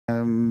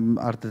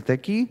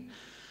Artyteki,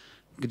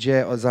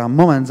 gdzie za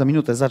moment, za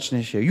minutę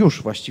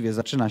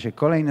zaczyna się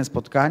kolejne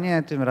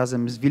spotkanie, tym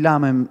razem z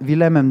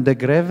Willemem De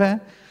Graeve,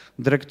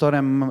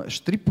 dyrektorem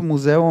Strip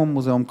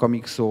Muzeum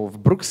Komiksu w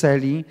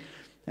Brukseli,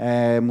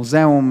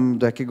 muzeum,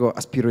 do jakiego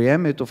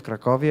aspirujemy tu w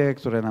Krakowie,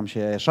 które nam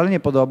się szalenie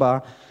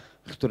podoba,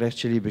 które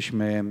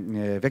chcielibyśmy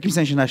w jakimś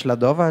sensie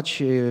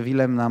naśladować.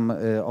 Willem nam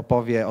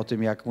opowie o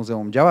tym, jak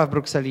muzeum działa w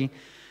Brukseli,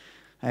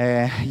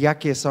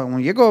 jakie są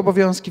jego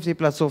obowiązki w tej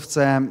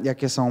placówce,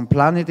 jakie są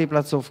plany tej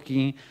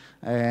placówki,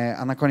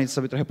 a na koniec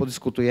sobie trochę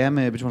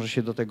podyskutujemy, być może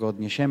się do tego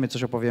odniesiemy,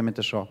 coś opowiemy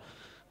też o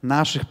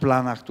naszych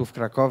planach tu w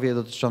Krakowie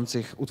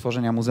dotyczących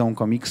utworzenia Muzeum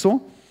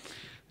Komiksu.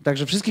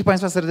 Także wszystkich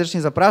Państwa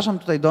serdecznie zapraszam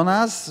tutaj do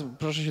nas.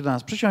 Proszę się do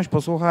nas przysiąść,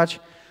 posłuchać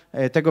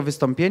tego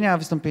wystąpienia.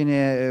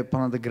 Wystąpienie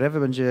pana De Graeve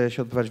będzie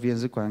się odbywać w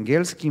języku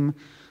angielskim,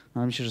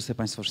 ale myślę, że sobie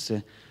Państwo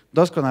wszyscy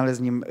doskonale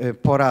z nim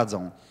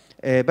poradzą.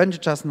 Będzie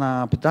czas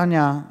na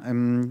pytania.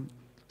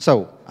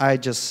 So,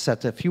 I just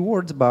said a few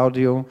words about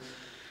you,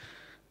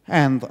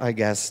 and I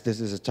guess this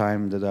is a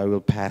time that I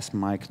will pass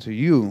mic to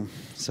you.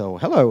 So,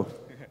 hello.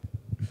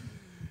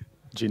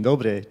 Dzień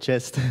dobry,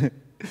 cześć.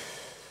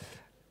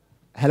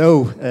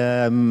 Hello,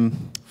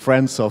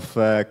 friends of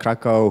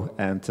Krakow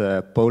and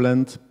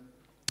Poland.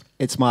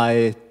 It's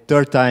my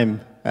third time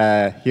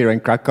here in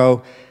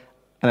Krakow,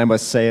 and I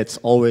must say it's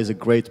always a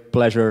great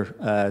pleasure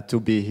to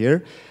be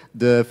here.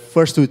 The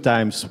first two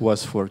times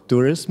was for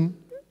tourism.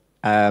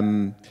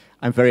 I'm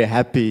very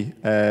happy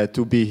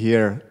to be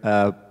here,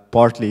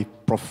 partly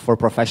for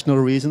professional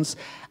reasons.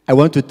 I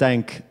want to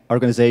thank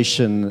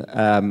organization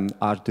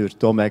Arthur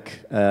Tomek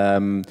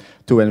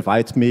to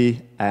invite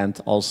me, and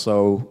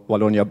also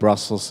Wallonia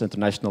Brussels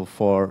International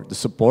for the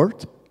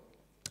support.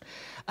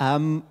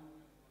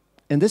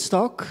 In this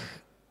talk,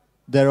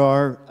 there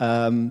are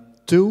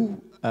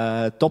two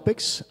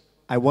topics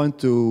I want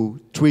to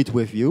treat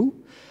with you.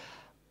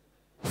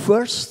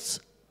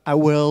 First, I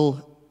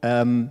will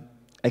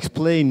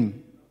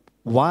explain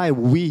why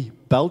we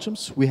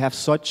Belgians, we have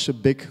such a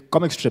big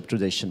comic strip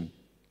tradition.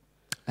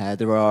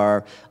 There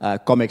are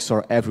comics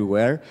are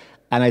everywhere,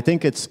 and I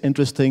think it's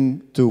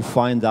interesting to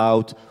find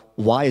out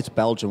why it's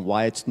Belgium,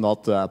 why it's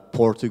not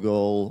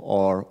Portugal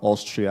or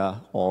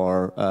Austria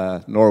or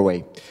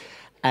Norway.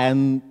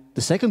 And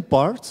the second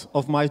part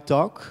of my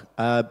talk,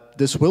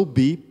 this will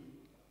be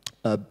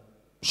a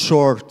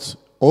short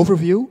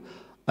overview,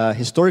 a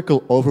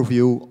historical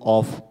overview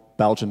of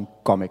Belgian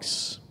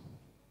comics.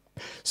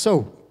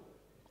 So,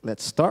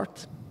 let's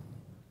start.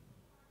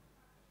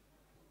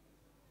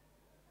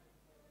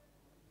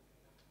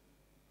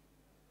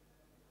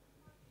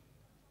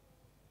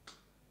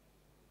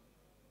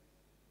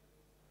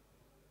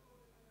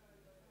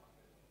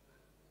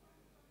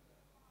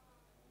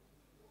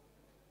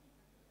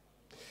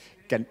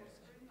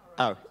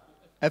 Oh,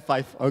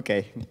 F5,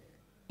 okay.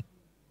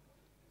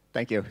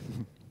 Thank you.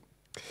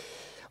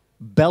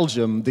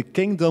 Belgium, the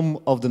kingdom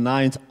of the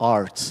ninth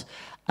art.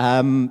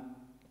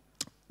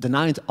 The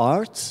ninth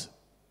art,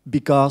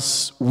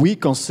 because we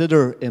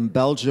consider in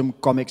Belgium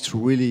comics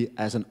really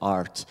as an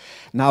art.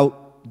 Now,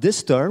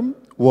 this term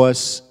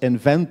was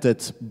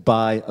invented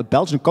by a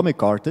Belgian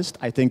comic artist.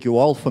 I think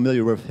you're all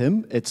familiar with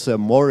him. It's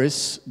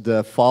Maurice,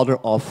 the father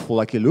of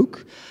Lucky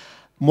Luke.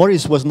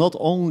 Maurice was not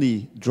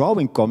only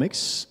drawing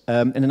comics,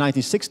 in the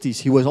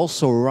 1960s he was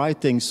also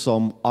writing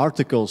some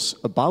articles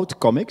about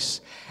comics,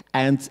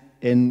 and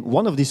in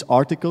one of these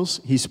articles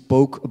he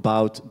spoke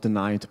about the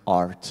ninth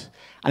art.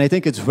 And I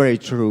think it's very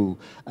true.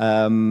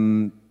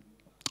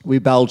 We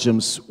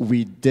Belgians,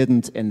 we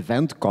didn't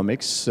invent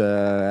comics.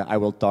 I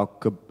will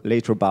talk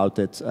later about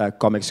it.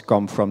 Comics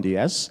come from the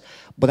US,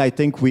 but I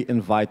think we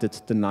invited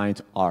the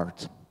ninth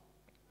art.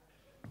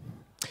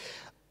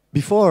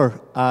 Before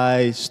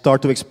I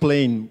start to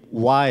explain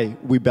why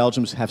we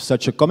Belgians have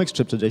such a comic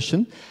strip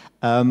tradition,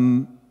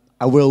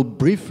 I will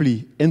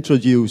briefly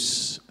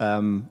introduce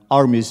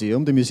our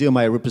museum, the museum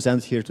I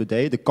represent here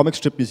today, the Comic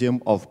Strip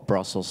Museum of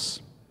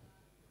Brussels.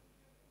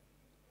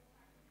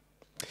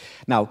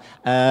 Now,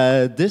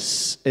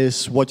 this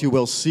is what you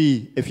will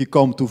see if you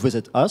come to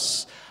visit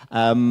us.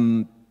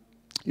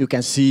 You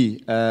can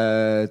see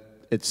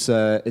it's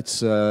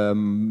a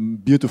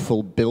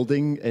beautiful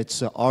building.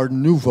 It's an Art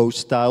Nouveau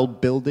style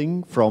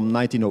building from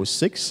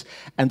 1906.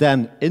 And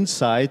then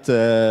inside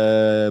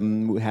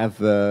we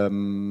have a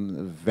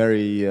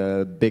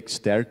very big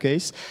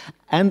staircase.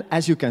 And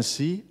as you can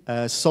see,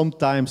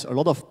 sometimes a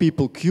lot of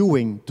people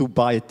queuing to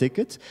buy a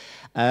ticket.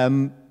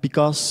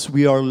 Because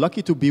we are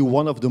lucky to be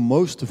one of the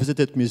most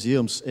visited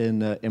museums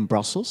in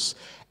Brussels.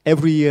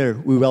 Every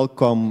year we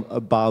welcome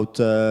about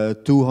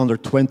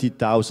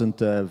 220,000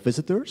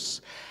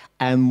 visitors.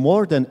 And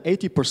more than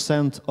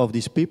 80% of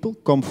these people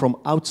come from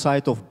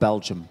outside of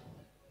Belgium.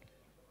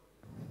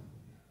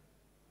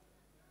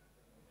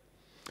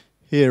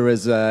 Here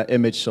is an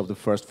image of the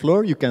first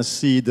floor. You can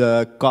see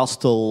the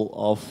castle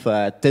of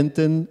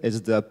Tintin.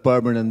 It's the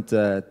permanent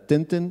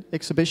Tintin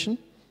exhibition.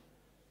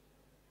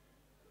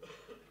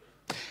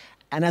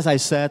 And as I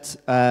said,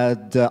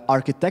 the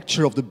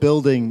architecture of the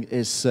building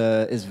is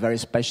very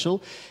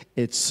special.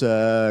 It's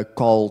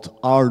called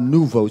Art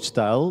Nouveau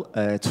style.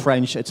 It's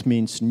French, it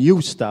means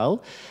new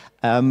style.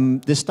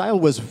 This style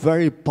was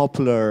very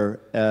popular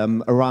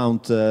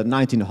around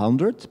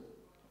 1900.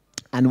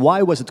 And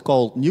why was it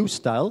called new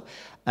style?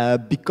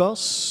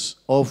 Because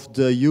of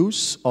the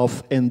use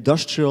of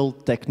industrial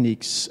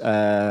techniques,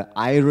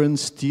 iron,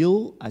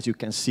 steel, as you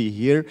can see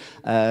here.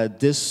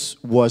 This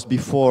was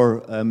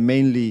before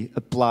mainly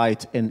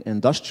applied in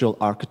industrial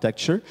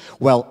architecture.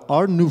 Well,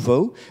 Art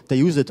Nouveau, they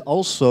use it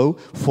also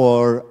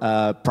for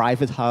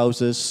private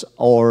houses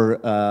or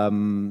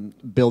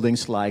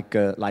buildings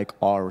like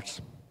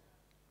ours.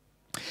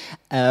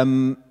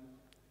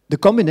 The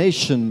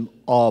combination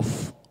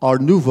of Art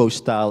Nouveau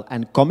style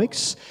and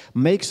comics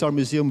makes our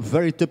museum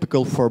very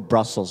typical for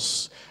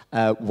Brussels.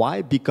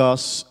 Why?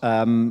 Because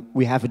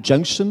we have a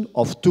junction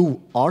of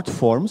two art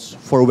forms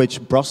for which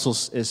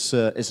Brussels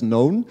is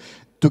known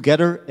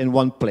together in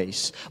one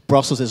place.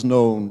 Brussels is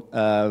known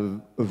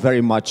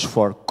very much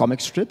for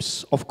comic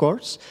strips, of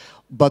course,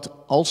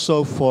 but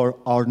also for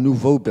Art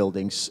Nouveau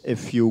buildings.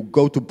 If you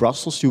go to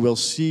Brussels, you will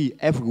see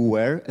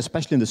everywhere,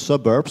 especially in the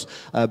suburbs,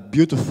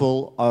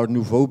 beautiful Art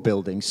Nouveau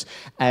buildings.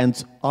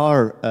 And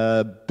our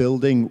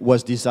building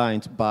was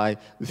designed by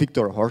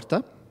Victor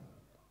Horta.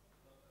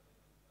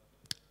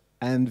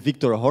 And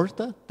Victor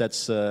Horta,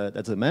 that's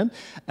a man.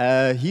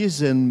 He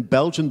is in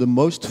Belgium the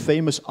most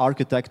famous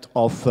architect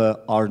of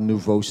Art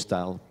Nouveau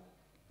style.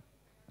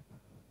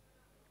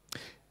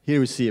 Here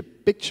we see a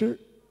picture.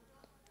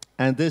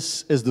 And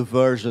this is the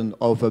version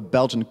of a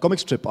Belgian comic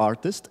strip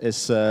artist,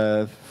 is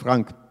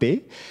Frank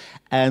P.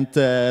 And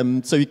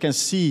so you can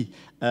see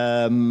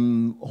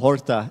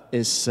Horta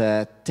is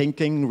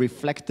thinking,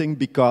 reflecting,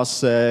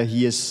 because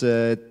he is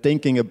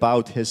thinking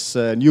about his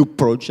new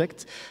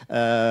project,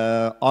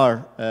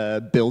 our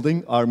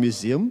building, our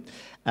museum.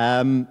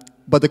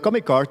 But the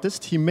comic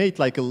artist, he made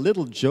like a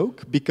little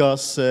joke,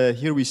 because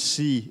here we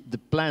see the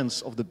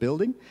plans of the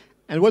building.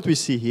 And what we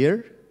see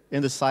here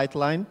in the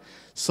sideline,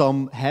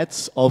 some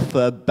heads of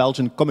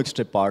Belgian comic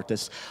strip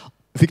artists.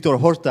 Victor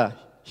Horta,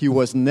 he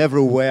was never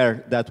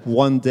aware that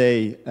one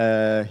day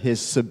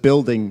his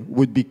building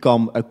would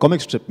become a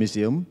comic strip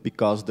museum,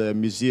 because the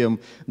museum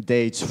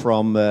dates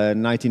from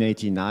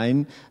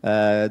 1989.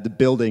 The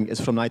building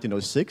is from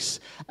 1906.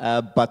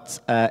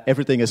 But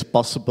everything is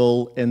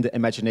possible in the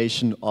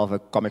imagination of a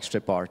comic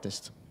strip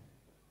artist.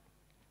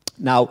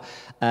 Now,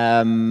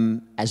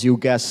 as you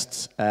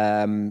guessed,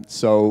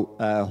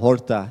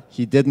 Horta,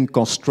 he didn't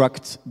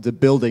construct the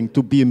building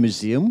to be a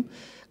museum.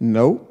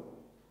 No.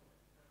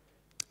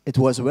 It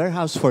was a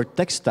warehouse for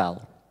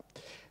textile.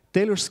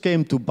 Tailors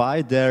came to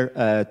buy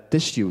their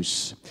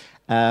tissues,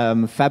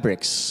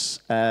 fabrics.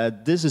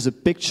 This is a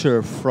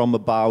picture from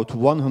about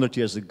 100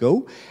 years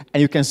ago,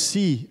 and you can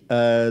see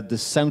the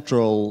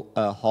central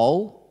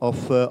hall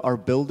of our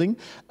building,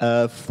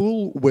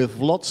 full with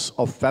lots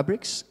of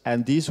fabrics,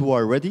 and these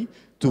were ready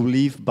to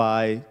leave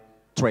by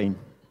train.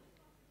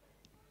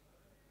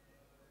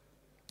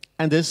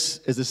 And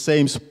this is the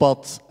same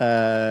spot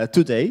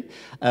today.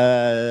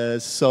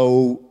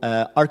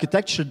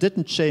 Architecture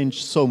didn't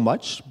change so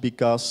much,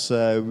 because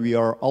we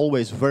are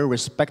always very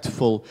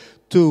respectful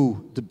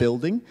to the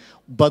building.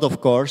 But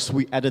of course,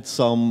 we added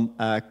some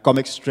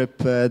comic strip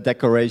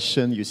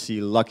decoration. You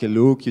see Lucky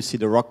Luke, you see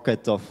the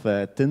rocket of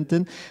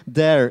Tintin.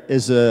 There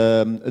is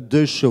a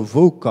Deux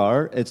Chevaux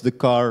car. It's the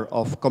car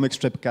of comic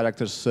strip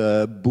characters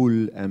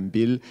Boule and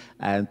Bill.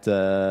 And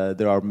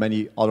there are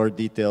many other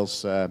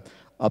details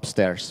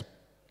upstairs.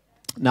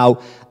 Now,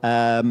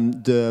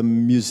 the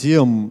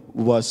museum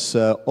was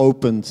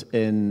opened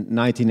in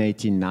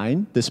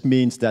 1989. This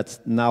means that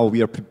now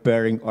we are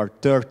preparing our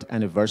 3rd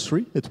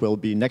anniversary. It will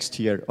be next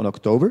year on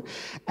October.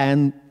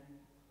 And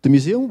the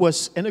museum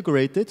was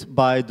inaugurated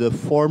by the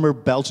former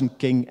Belgian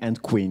king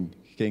and queen,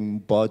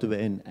 King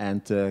Boudewijn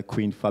and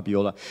Queen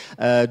Fabiola.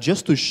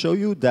 Just to show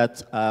you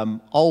that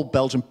all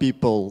Belgian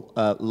people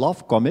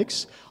love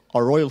comics,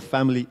 our royal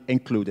family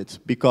included,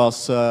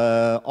 because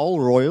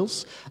all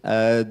royals,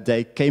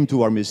 they came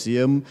to our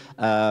museum.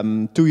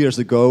 2 years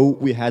ago,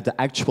 we had the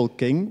actual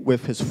king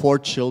with his 4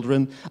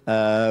 children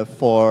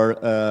for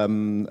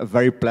a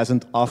very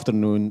pleasant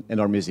afternoon in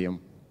our museum.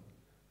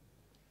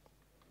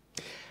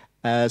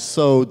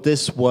 So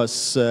this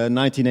was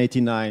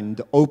 1989,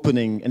 the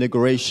opening,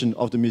 inauguration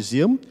of the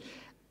museum.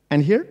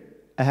 And here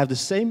I have the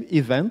same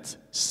event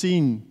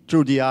seen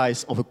through the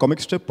eyes of a comic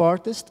strip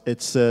artist.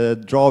 It's a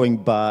drawing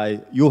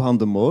by Johan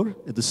de Moor,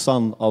 the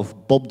son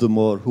of Bob de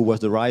Moor, who was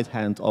the right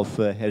hand of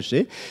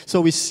Hergé. So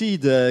we see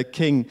the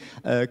king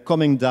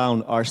coming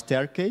down our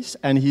staircase,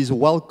 and he's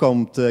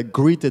welcomed,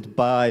 greeted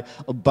by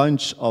a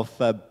bunch of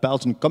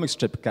Belgian comic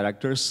strip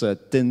characters,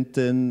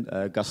 Tintin,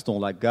 Gaston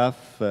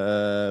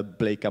Lagaffe,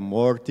 Blake and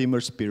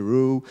Mortimer,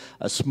 Spirou,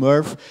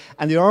 Smurf,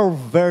 and they are all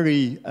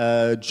very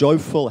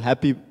joyful,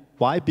 happy.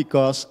 Why?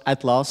 Because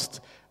at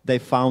last they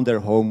found their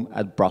home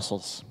at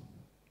Brussels.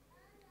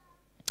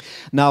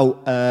 Now,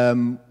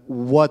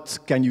 what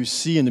can you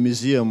see in the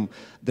museum?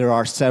 There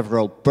are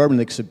several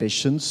permanent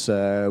exhibitions.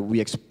 We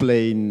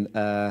explain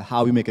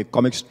how we make a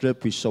comic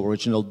strip. We show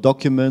original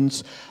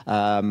documents.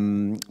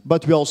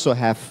 But we also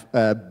have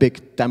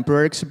big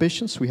temporary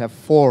exhibitions. We have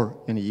 4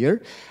 in a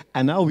year.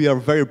 And now we are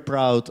very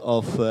proud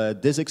of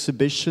this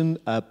exhibition,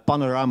 a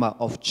panorama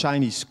of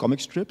Chinese comic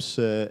strips.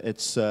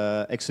 It's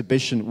an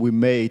exhibition we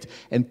made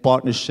in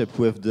partnership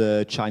with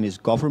the Chinese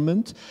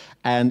government.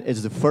 And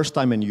it's the first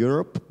time in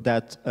Europe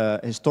that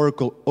a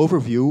historical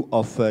overview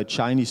of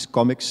Chinese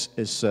comics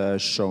is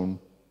shown.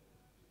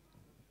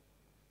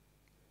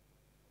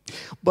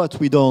 But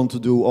we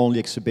don't do only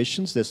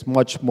exhibitions, there's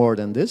much more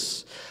than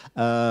this.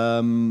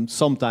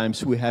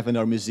 Sometimes we have in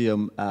our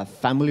museum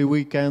family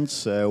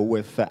weekends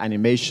with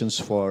animations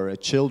for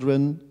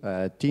children,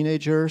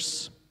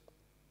 teenagers.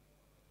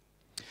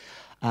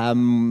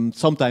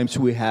 Sometimes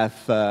we have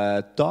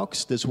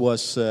talks. This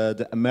was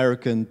the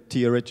American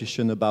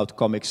theoretician about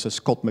comics,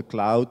 Scott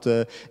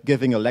McCloud,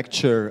 giving a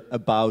lecture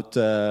about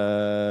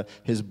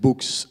his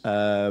books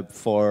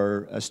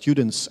for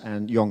students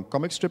and young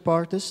comic strip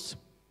artists.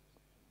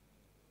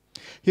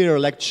 Here a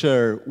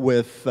lecture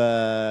with,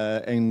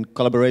 in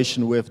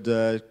collaboration with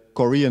the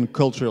Korean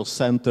Cultural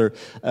Center,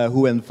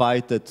 who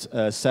invited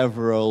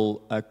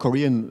several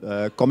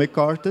Korean comic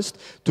artists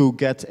to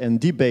get in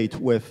debate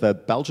with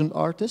Belgian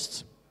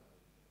artists.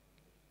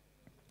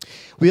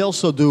 We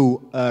also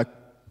do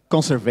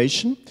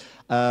conservation,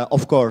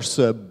 of course,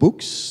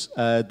 books.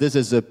 This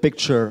is a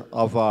picture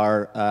of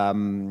our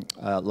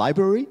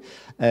library.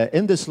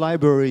 In this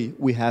library,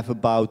 we have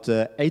about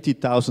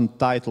 80,000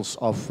 titles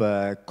of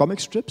comic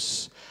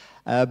strips.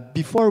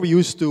 Before we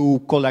used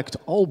to collect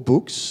all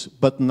books,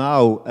 but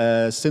now,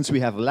 since we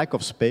have a lack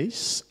of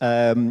space,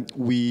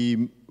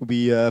 we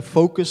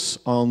focus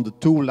on the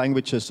 2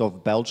 languages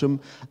of Belgium,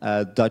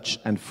 Dutch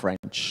and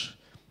French.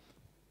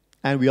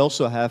 And we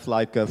also have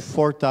like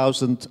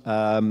 4,000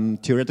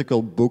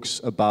 theoretical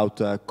books about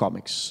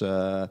comics,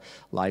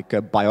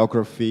 like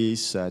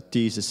biographies,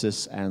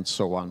 theses, and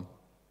so on.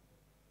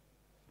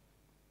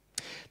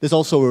 There's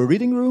also a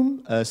reading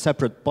room, a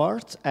separate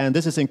part, and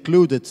this is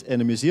included in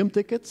a museum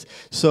ticket.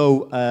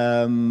 So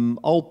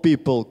all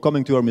people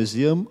coming to our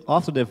museum,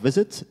 after their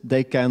visit,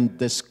 they can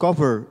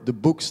discover the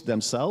books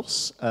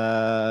themselves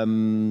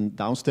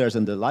downstairs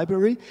in the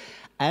library.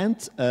 And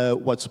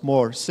what's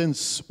more,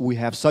 since we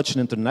have such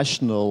an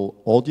international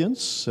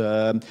audience,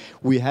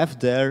 we have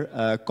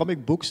there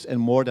comic books in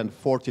more than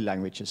 40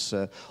 languages.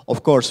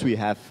 Of course, we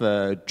have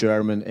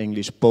German,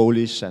 English,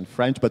 Polish, and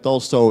French, but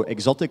also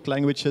exotic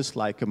languages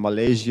like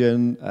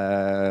Malaysian,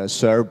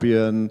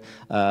 Serbian,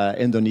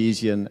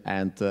 Indonesian,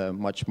 and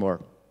much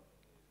more.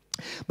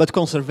 But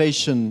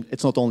conservation,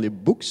 it's not only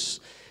books.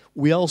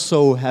 We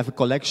also have a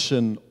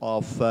collection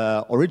of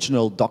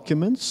original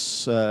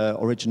documents,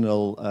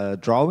 original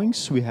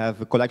drawings. We have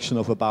a collection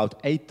of about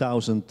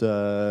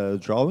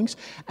 8,000 drawings,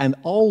 and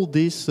all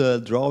these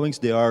drawings,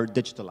 they are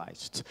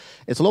digitalized.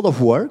 It's a lot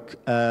of work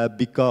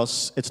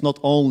because it's not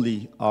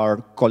only our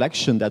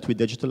collection that we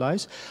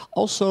digitalize,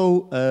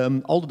 also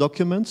all the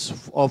documents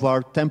of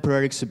our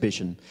temporary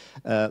exhibition.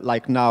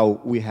 Like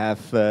now, we have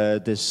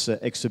this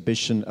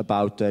exhibition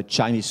about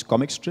Chinese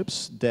comic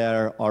strips.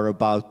 There are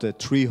about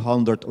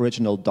 300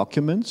 original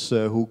documents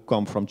who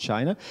come from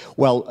China.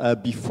 Well,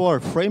 before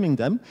framing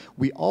them,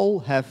 we all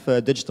have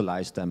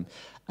digitalized them.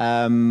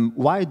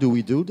 Why do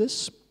we do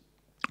this?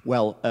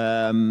 Well,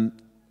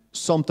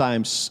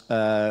 sometimes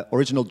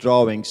original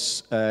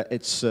drawings,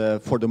 it's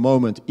for the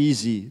moment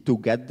easy to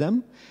get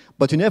them.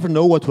 But you never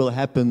know what will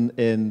happen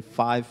in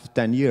 5,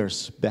 10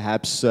 years.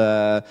 Perhaps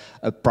a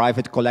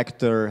private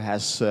collector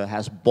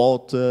has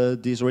bought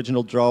these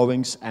original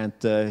drawings and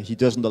he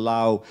doesn't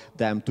allow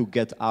them to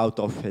get out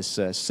of his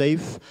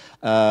safe,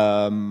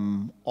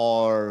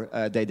 or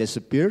they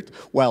disappeared.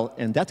 Well,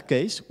 in that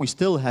case, we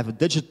still have a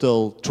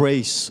digital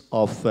trace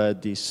of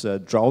these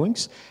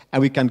drawings,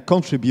 and we can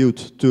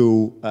contribute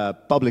to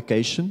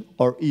publication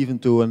or even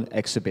to an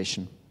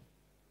exhibition.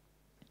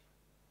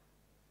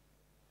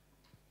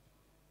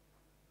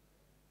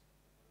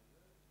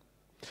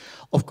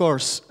 Of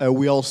course,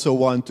 we also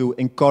want to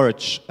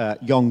encourage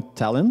young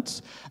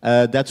talent.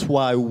 That's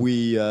why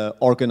we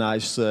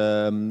organize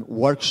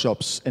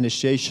workshops,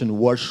 initiation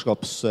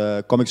workshops,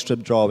 comic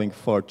strip drawing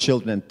for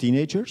children and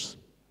teenagers.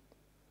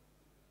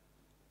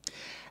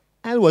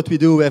 And what we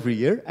do every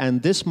year,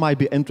 and this might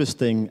be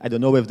interesting, I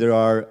don't know if there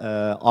are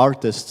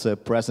artists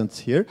present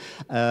here,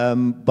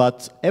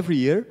 but every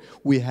year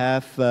we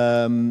have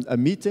a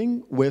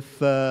meeting with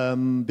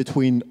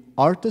between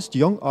artists,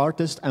 young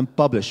artists, and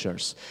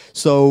publishers.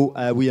 So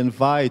we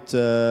invite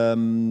the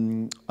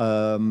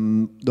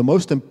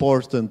most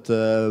important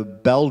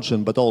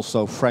Belgian, but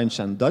also French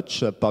and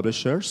Dutch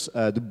publishers,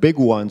 the big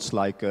ones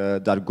like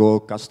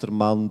Dargaud,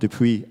 Casterman,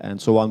 Dupuis, and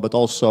so on, but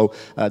also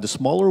the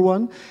smaller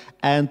one.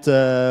 And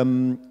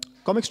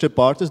comic strip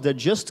artists that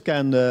just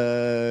can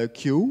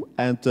queue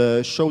and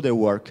show their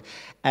work.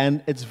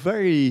 And it's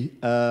very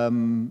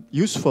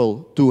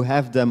useful to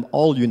have them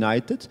all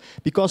united,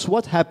 because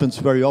what happens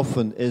very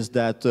often is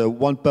that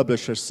one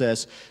publisher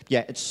says,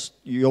 yeah,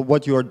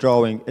 what you're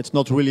drawing, it's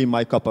not really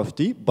my cup of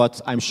tea, but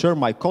I'm sure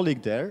my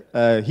colleague there,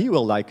 he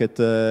will like it.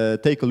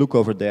 Take a look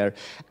over there.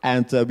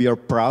 And we are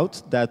proud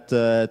that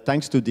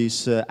thanks to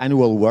this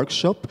annual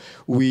workshop,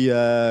 we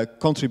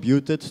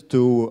contributed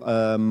to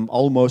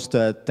almost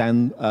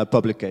 10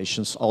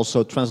 publications.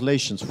 Also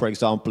translations, for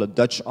example, a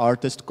Dutch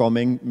artist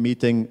coming,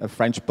 meeting a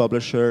French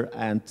publisher,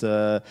 and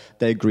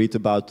they agreed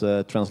about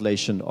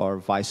translation or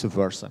vice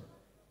versa.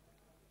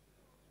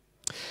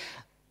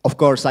 Of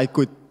course, I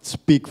could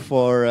speak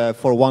for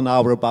 1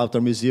 hour about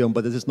our museum,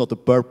 but this is not the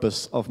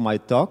purpose of my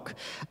talk.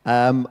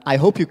 I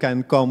hope you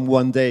can come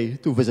one day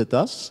to visit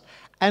us.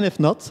 And if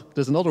not,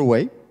 there's another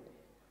way,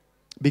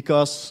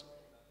 because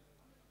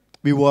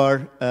we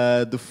were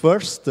the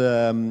first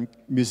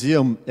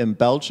museum in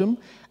Belgium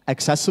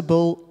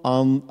accessible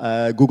on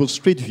Google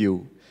Street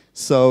View.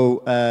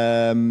 So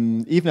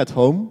even at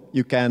home,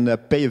 you can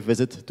pay a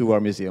visit to our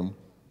museum.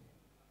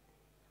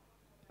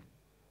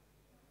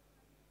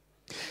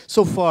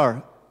 So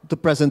far, the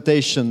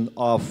presentation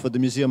of the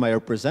museum I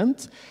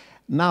represent.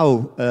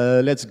 Now,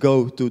 let's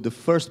go to the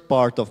first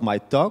part of my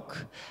talk.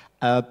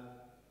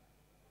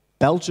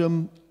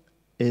 Belgium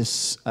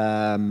is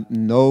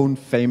known,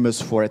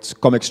 famous for its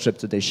comic strip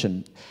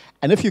tradition.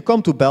 And if you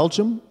come to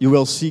Belgium, you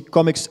will see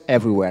comics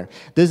everywhere.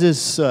 This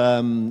is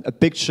a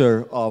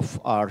picture of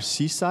our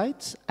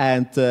seaside,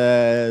 and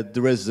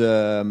there is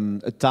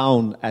a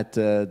town at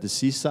the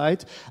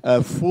seaside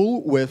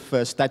full with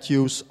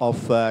statues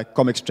of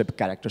comic strip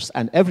characters.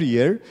 And every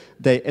year,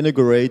 they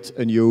inaugurate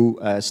a new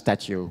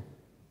statue.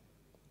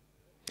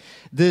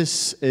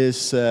 This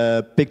is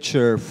a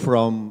picture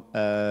from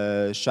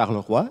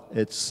Charleroi.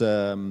 It's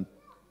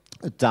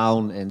a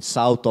town in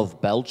south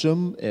of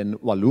Belgium, in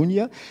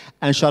Wallonia.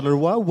 And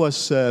Charleroi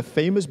was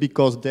famous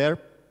because there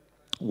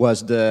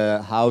was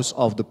the house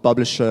of the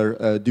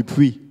publisher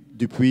Dupuis.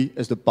 Dupuis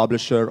is the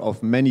publisher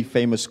of many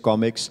famous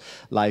comics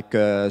like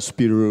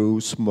Spirou,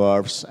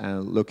 Smurfs,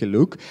 and Lucky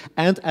Luke.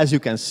 And as you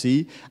can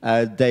see,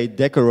 they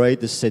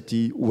decorate the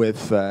city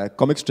with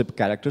comic strip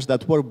characters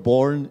that were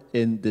born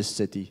in this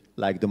city,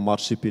 like the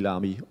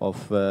Marsupilami of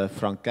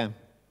Franquin.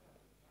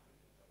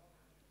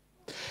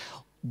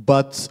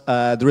 But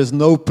there is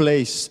no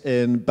place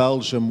in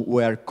Belgium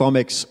where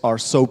comics are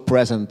so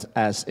present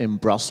as in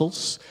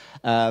Brussels.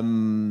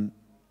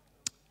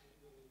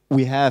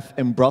 We have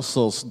in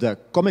Brussels the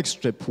comic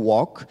strip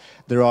walk.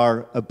 There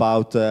are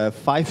about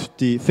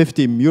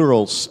 50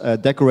 murals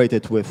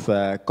decorated with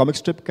comic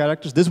strip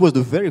characters. This was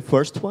the very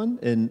first one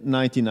in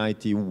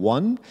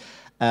 1991.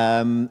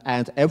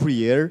 And every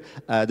year,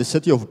 the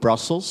city of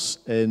Brussels,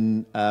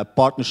 in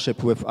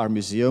partnership with our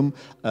museum,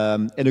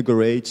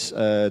 inaugurates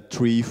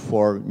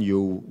 3-4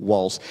 new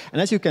walls.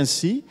 And as you can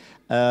see,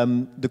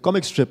 the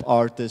comic strip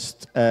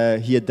artist,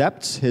 he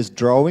adapts his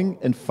drawing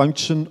in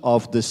function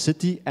of the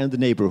city and the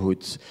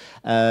neighborhood.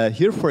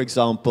 Here, for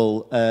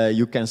example,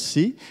 you can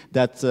see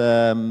that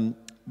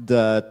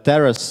the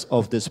terrace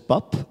of this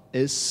pub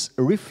is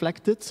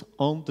reflected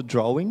on the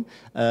drawing.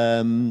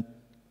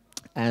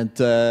 And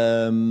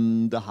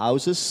the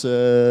houses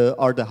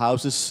are the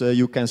houses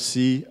you can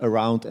see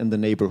around in the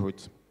neighborhood.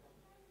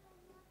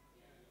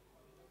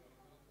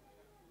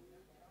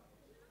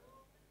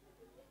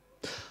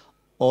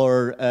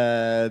 Or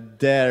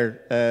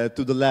there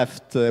to the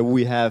left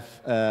we have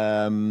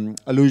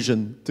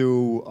allusion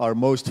to our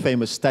most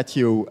famous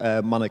statue,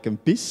 Manneken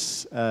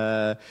Pis.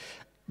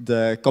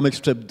 The comic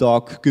strip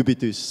dog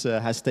Cubitus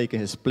has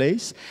taken his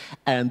place,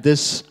 and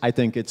this, I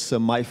think, it's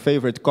my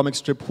favorite comic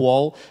strip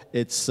wall.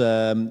 It's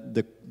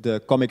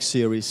the comic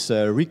series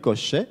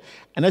Ricochet,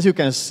 and as you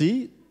can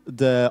see,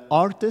 the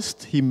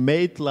artist, he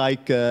made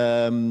like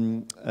a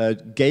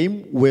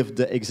game with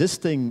the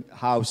existing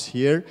house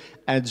here,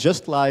 and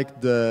just like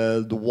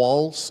the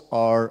walls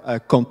are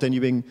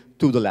continuing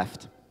to the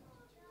left.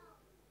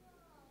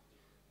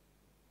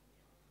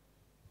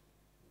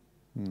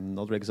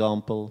 Another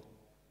example.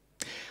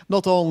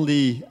 Not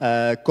only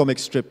comic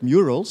strip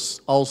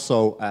murals,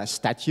 also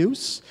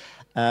statues.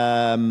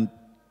 One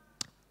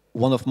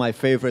of my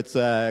favorite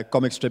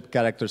comic strip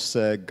characters,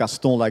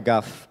 Gaston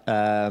Lagaffe,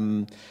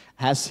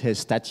 has his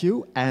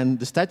statue. And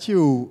the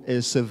statue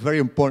is very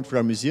important for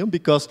our museum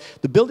because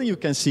the building you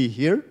can see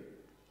here,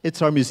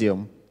 it's our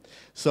museum.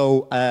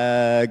 So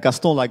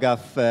Gaston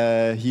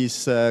Lagaffe,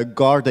 he's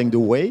guarding the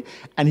way,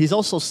 and he's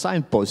also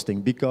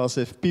signposting, because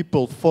if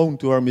people phone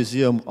to our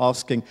museum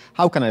asking,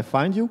 how can I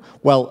find you?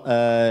 Well,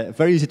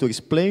 very easy to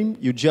explain.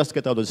 You just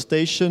get out of the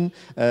station,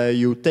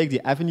 you take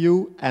the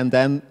avenue, and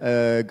then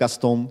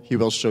Gaston, he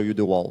will show you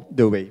the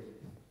way.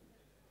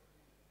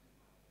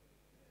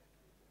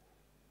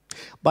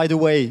 By the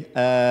way,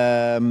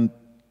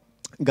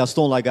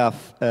 Gaston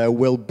Lagaffe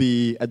will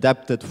be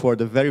adapted for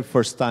the very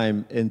first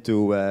time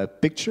into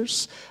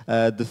pictures.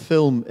 The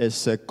film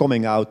is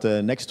coming out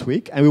next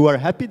week, and we were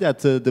happy that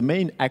the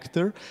main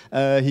actor,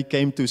 he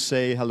came to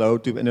say hello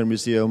to Inner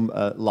Museum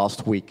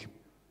last week.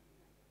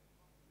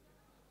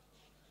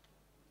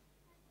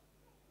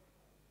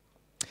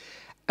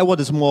 And what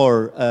is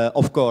more,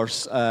 of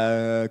course,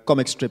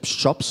 comic strip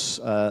shops,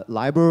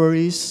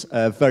 libraries,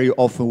 very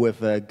often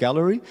with a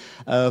gallery.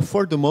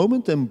 For the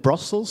moment in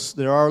Brussels,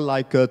 there are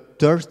like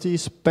 30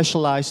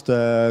 specialized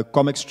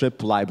comic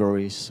strip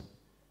libraries.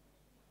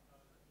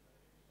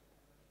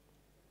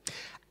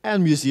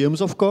 And museums,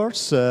 of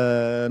course,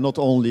 not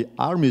only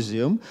our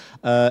museum.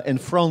 In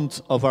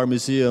front of our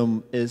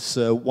museum is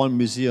one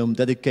museum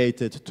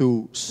dedicated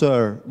to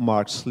Sir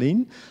Mark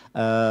Sleen,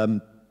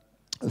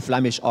 a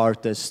Flemish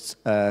artist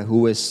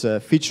who is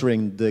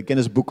featuring the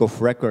Guinness Book of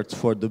Records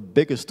for the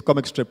biggest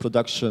comic strip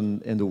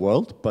production in the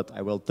world. But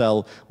I will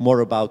tell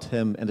more about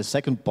him in the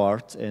second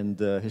part in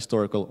the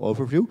historical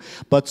overview.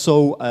 But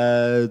so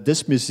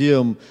this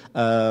museum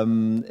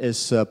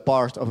is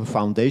part of a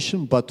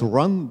foundation, but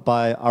run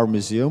by our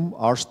museum.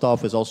 Our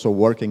staff is also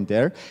working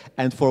there.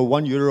 And for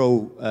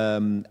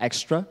 €1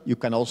 extra, you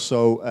can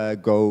also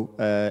go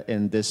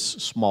in this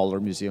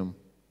smaller museum.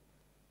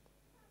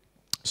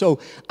 So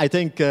I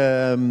think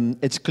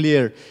it's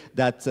clear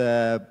that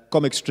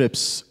comic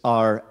strips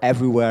are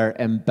everywhere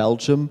in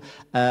Belgium,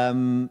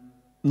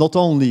 not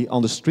only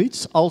on the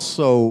streets,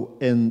 also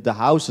in the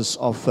houses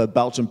of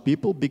Belgian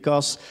people,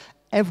 because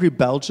every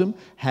Belgian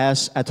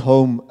has at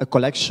home a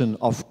collection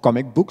of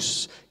comic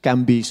books.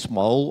 Can be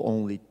small,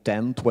 only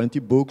 10, 20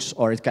 books,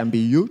 or it can be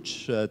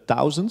huge,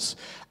 thousands.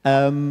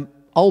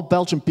 All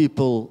Belgian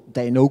people,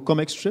 they know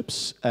comic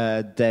strips,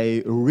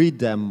 they read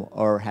them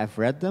or have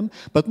read them,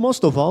 but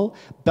most of all,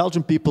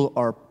 Belgian people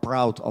are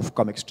proud of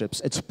comic strips.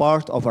 It's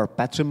part of our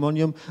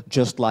patrimonium,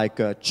 just like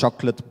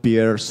chocolate,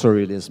 beer,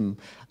 surrealism.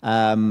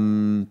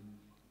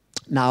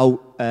 Now,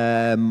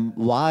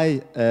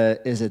 why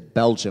is it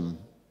Belgium?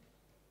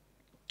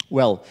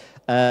 Well,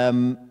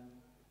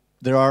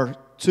 there are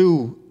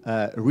two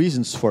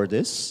reasons for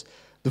this.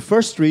 The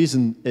first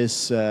reason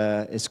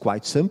is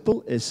quite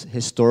simple, is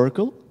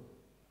historical.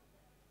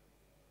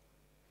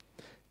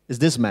 Is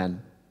this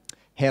man,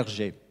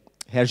 Hergé.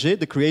 Hergé,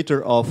 the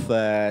creator of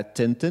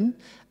Tintin.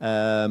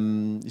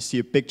 You see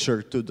a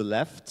picture to the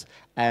left,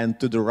 and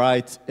to the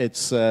right,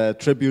 it's a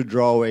tribute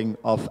drawing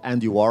of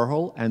Andy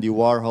Warhol. Andy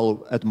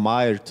Warhol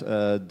admired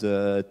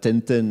the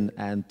Tintin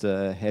and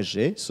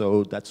Hergé,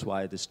 so that's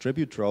why this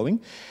tribute drawing.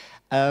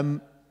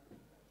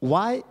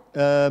 Why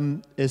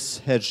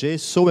is Hergé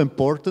so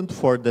important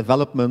for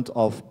development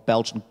of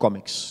Belgian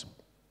comics?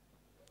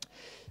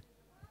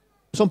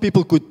 Some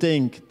people could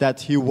think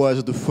that he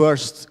was the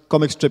first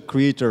comic strip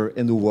creator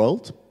in the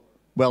world.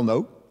 Well,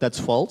 no, that's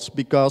false,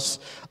 because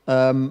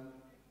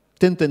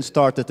Tintin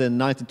started in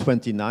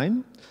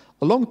 1929.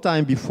 A long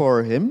time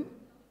before him,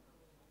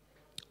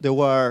 there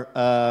were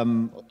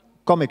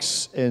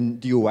comics in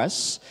the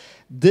US.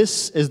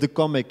 This is the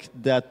comic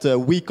that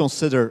we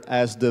consider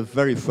as the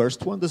very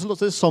first one.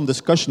 There's some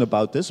discussion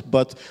about this,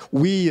 but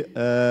we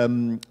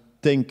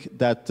think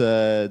that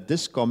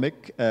this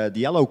comic, The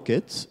Yellow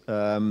Kid,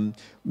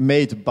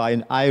 made by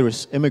an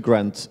Irish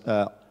immigrant,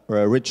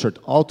 Richard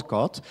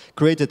Outcott,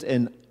 created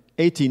in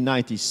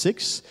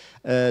 1896,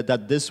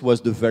 that this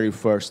was the very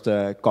first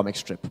comic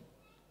strip.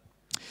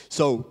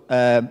 So,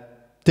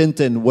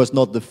 Tintin was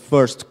not the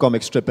first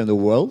comic strip in the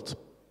world.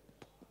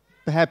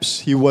 Perhaps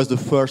he was the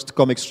first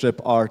comic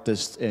strip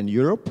artist in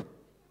Europe.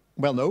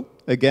 Well, no,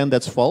 again,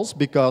 that's false,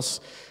 because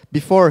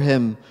before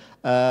him,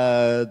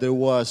 there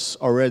was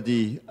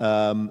already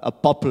a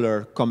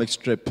popular comic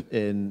strip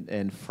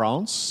in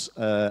France,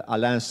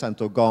 Alain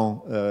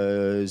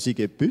Saint-Augan, Zig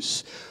et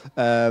Puce.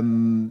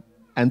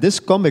 And this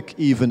comic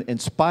even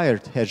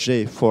inspired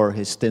Hergé for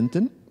his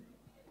Tintin.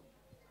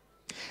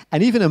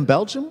 And even in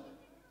Belgium,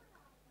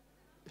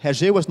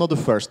 Hergé was not the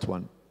first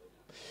one.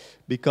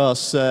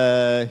 Because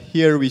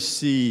here we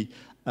see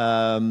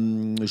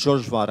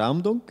Georges van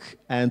Raamdonk,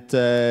 and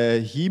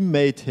he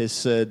made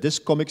his this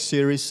comic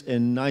series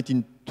in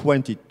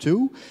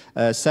 1922,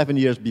 7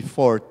 years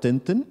before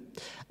Tintin.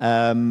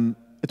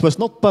 It was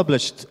not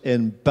published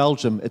in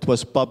Belgium, it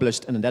was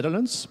published in the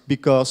Netherlands,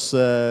 because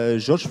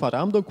Georges van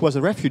Raamdonk was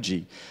a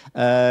refugee.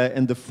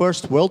 In the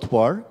First World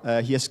War,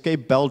 he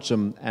escaped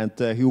Belgium and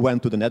he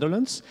went to the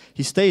Netherlands.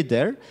 He stayed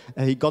there,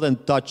 he got in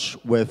touch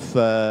with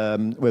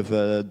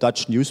a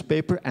Dutch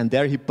newspaper, and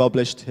there he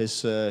published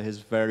his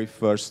very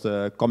first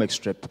comic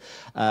strip.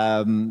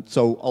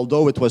 So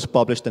although it was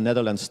published in the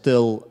Netherlands,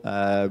 still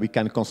we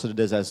can consider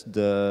this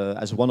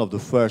as one of the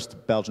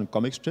first Belgian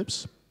comic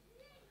strips.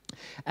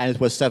 And it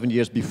was 7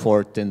 years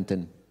before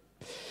Tintin.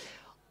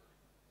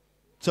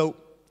 So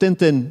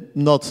Tintin,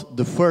 not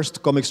the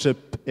first comic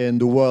strip in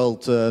the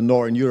world,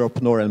 nor in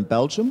Europe, nor in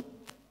Belgium.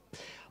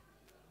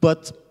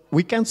 But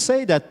we can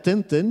say that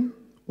Tintin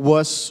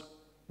was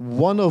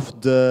one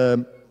of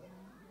the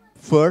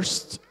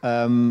first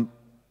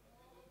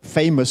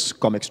famous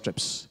comic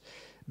strips.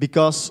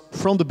 Because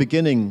from the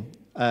beginning,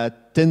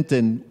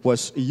 Tintin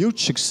was a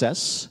huge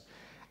success.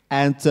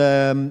 And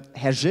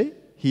Hergé,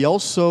 he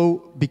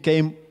also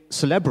became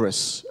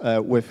celebrous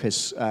with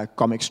his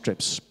comic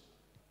strips.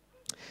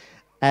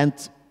 And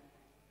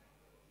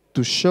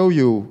to show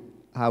you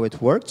how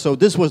it worked, so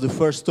this was the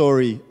first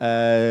story,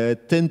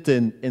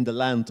 Tintin in the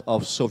land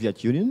of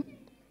Soviet Union.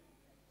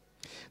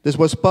 This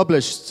was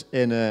published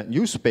in a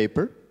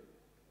newspaper.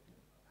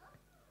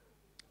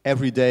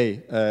 Every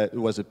day it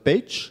was a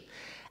page.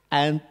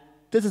 And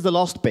this is the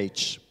last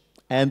page.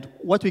 And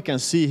what we can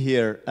see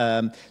here,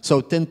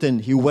 so Tintin,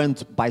 he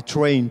went by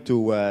train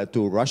to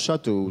Russia,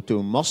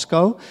 to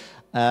Moscow.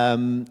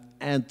 Here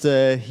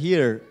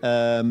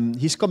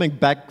he's coming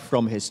back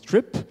from his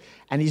trip,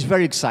 and he's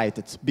very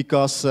excited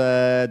because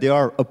they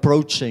are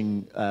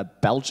approaching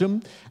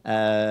Belgium.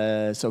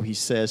 So he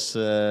says,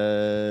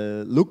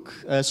 look,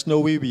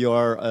 Snowy, we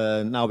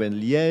are now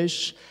in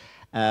Liège.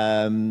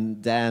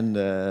 Then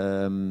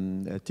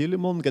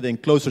Tielemon getting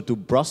closer to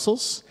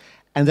Brussels.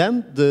 And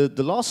then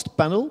the last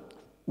panel,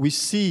 we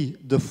see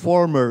the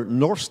former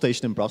North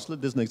Station in Brussels.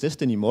 It doesn't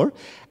exist anymore.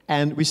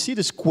 And we see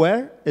the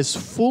square is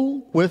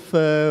full with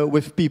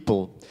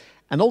people.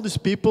 And all these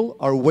people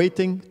are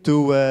waiting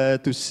to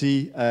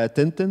see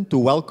Tintin, to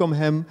welcome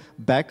him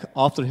back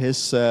after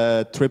his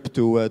trip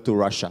to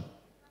Russia.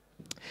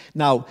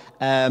 Now,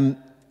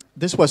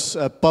 this was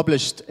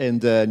published in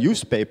the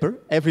newspaper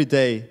every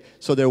day,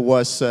 so there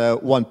was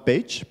one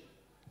page.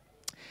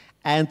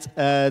 And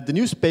the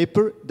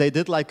newspaper, they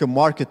did like a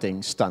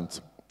marketing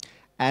stunt.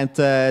 And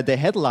they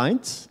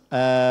headlined,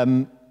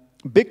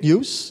 big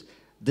news,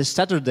 this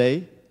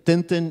Saturday,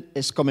 Tintin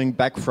is coming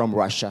back from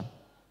Russia.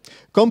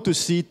 Come to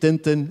see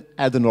Tintin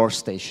at the North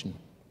Station.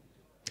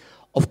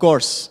 Of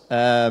course,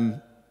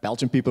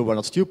 Belgian people were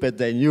not stupid.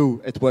 They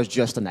knew it was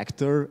just an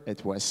actor.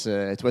 It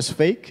was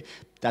fake.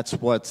 That's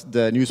what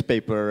the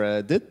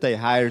newspaper did. They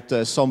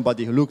hired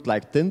somebody who looked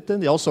like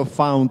Tintin. They also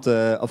found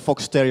a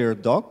fox terrier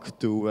dog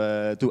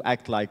to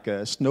act like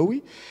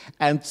Snowy.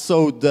 And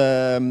so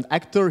the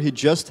actor, he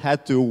just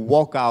had to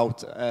walk out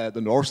the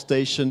North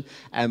Station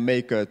and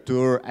make a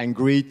tour and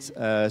greet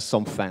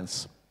some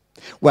fans.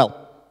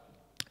 Well,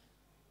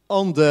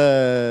 on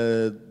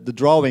the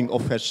drawing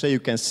of Hergé,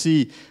 you can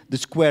see the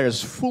square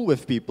is full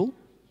with people.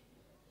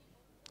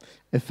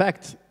 In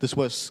fact, this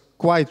was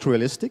quite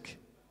realistic.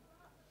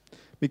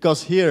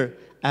 Because here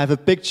I have a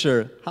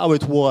picture how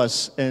it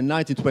was in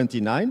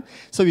 1929.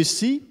 So you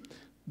see,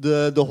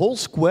 the whole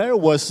square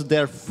was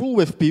there full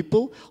with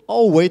people,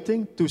 all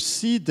waiting to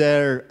see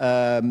their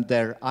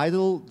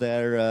idol,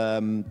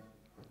 their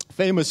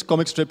famous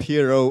comic strip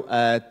hero,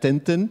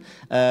 Tintin,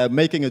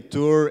 making a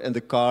tour in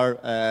the car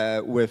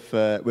with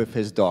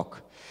his dog.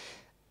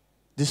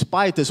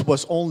 Despite this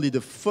was only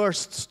the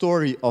first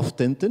story of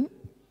Tintin,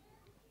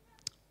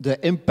 the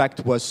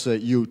impact was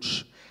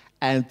huge.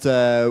 And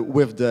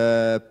with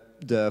the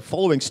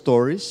following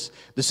stories,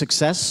 the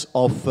success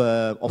of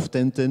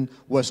Tintin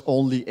was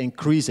only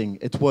increasing.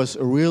 It was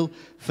a real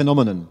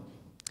phenomenon.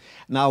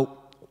 Now,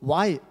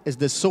 why is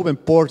this so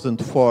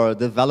important for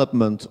the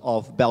development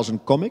of Belgian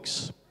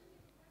comics?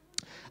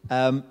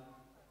 The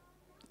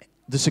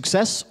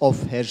success of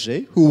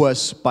Hergé, who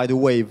was, by the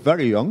way,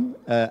 very young.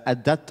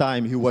 At that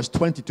time, he was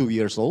 22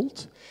 years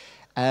old.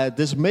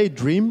 This made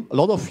dream a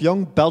lot of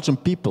young Belgian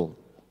people.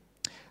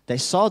 They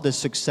saw the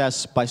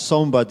success by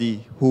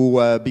somebody who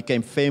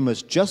became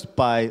famous just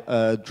by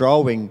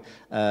drawing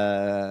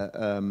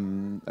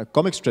a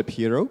comic strip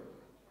hero.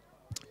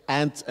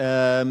 And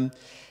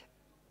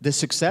the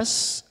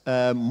success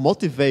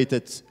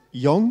motivated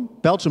young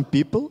Belgian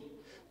people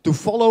to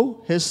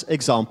follow his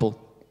example.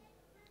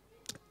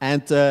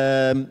 And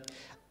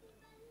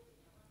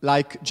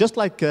just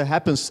like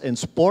happens in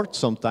sport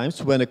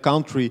sometimes, when a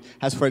country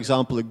has, for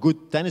example, a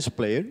good tennis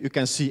player, you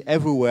can see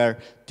everywhere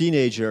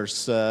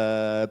teenagers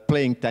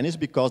playing tennis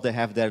because they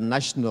have their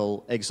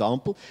national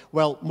example.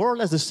 Well, more or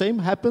less the same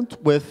happened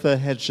with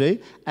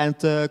Hergé and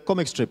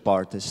comic strip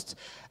artists.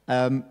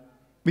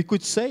 We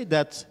could say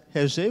that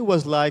Hergé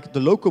was like the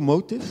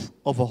locomotive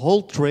of a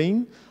whole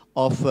train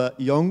of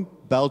young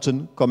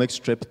Belgian comic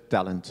strip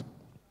talent.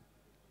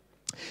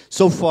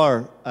 So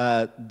far,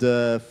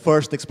 the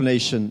first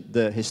explanation,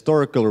 the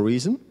historical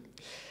reason.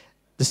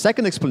 The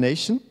second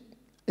explanation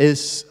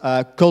is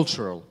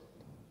cultural.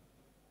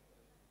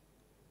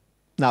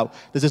 Now,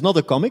 this is not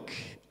a comic,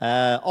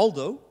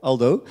 although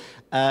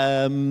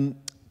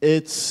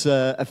it's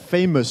a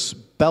famous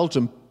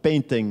Belgian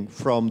painting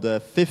from the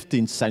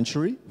 15th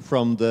century,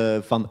 from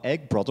the Van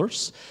Eyck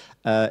brothers.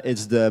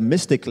 It's the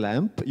Mystic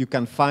Lamp. You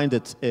can find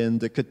it in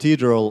the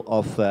Cathedral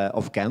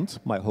of Ghent,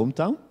 my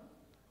hometown.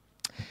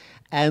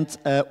 And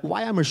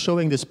why am I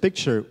showing this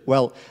picture?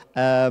 Well,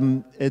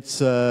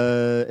 it's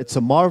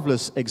a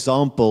marvelous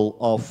example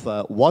of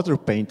water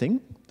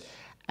painting.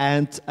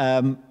 And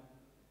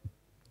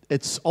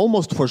it's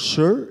almost for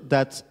sure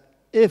that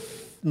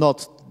if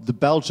not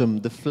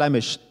the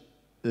Flemish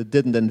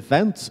didn't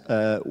invent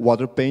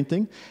water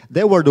painting,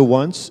 they were the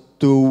ones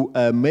to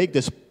make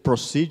this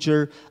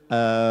procedure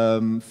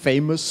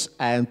famous,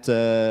 and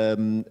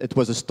it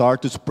was a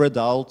start to spread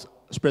out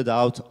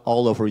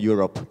all over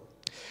Europe.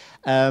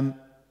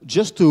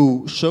 Just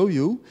to show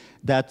you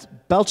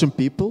that Belgian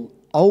people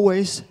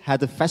always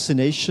had a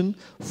fascination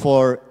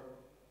for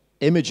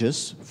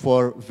images,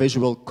 for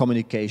visual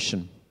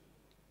communication.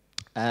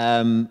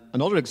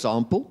 Another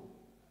example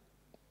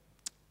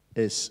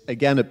is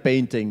again a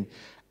painting.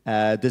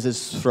 This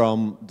is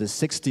from the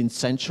 16th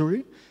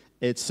century.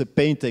 It's a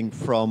painting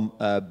from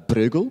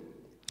Bruegel.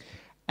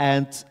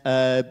 And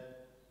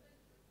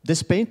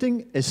this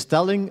painting is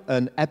telling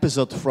an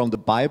episode from the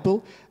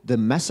Bible, the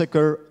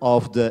massacre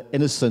of the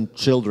innocent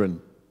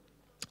children.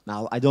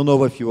 Now, I don't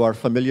know if you are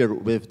familiar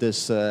with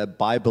this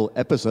Bible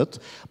episode,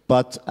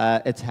 but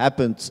it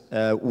happened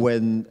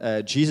when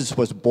Jesus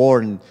was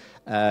born.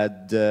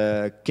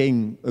 The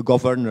king,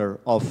 governor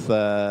of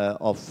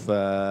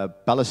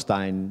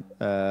Palestine,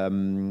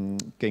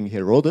 King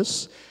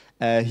Herodes,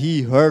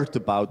 he heard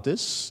about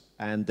this,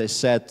 and they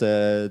said,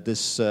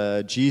 this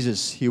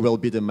Jesus, he will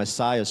be the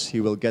Messiah,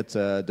 he will get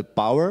the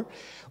power.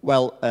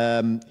 Well,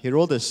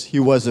 Herodes,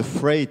 he was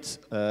afraid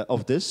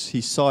of this.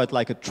 He saw it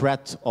like a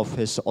threat of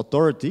his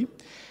authority,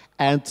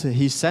 and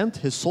he sent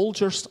his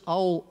soldiers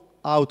all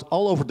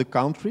over the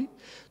country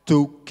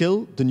to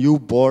kill the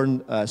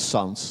newborn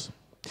sons.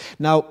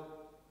 Now,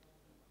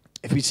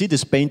 if we see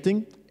this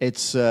painting,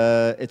 it's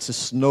a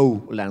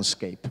snow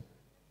landscape.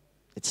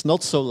 It's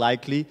not so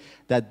likely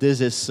that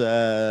this is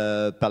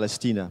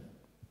Palestine.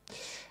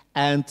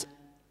 And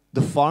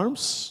the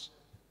farms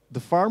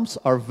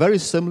are very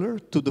similar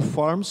to the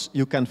farms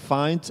you can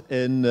find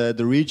in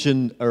the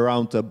region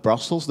around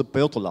Brussels, the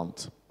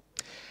Peuterland.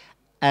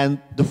 And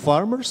the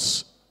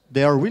farmers,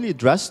 they are really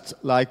dressed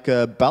like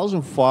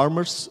Belgian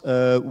farmers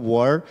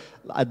were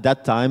at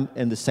that time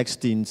in the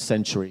 16th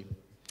century.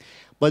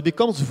 But it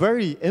becomes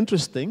very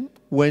interesting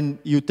when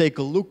you take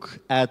a look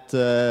at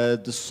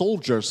the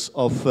soldiers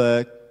of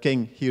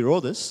King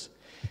Herodes,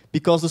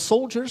 because the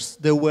soldiers,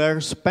 they wear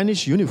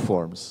Spanish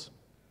uniforms.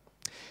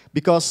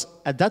 Because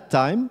at that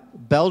time,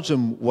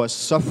 Belgium was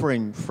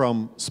suffering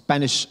from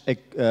Spanish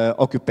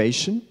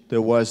occupation.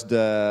 There was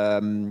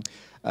the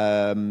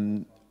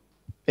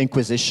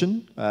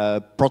Inquisition.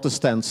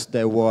 Protestants,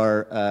 they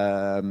were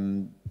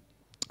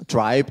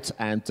tribed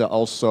and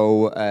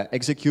also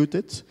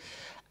executed.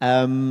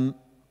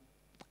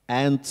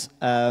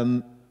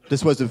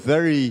 This was a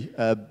very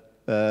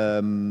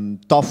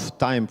tough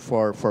time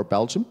for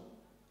Belgium.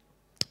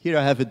 Here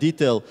I have a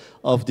detail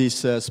of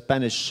these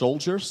Spanish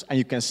soldiers, and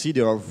you can see they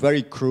are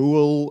very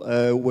cruel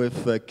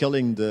with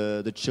killing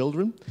the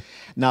children.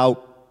 Now,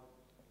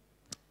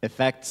 in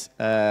fact,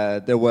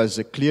 there was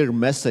a clear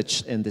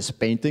message in this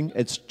painting.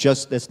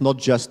 It's not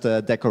just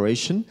a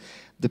decoration.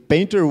 The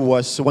painter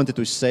wanted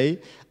to say,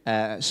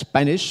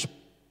 Spanish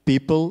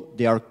people,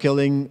 they are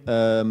killing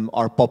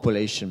our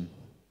population.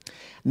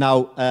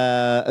 Now,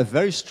 a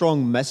very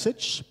strong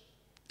message,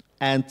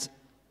 and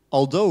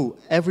although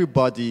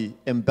everybody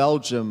in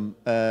Belgium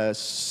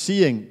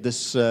seeing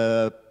this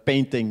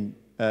painting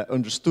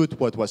understood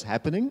what was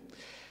happening,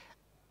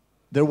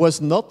 there was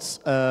not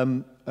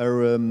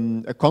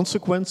a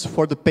consequence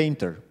for the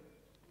painter.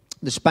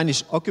 The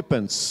Spanish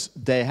occupants,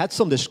 they had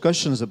some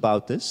discussions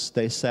about this.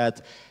 They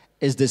said,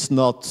 is this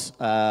not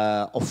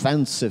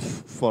offensive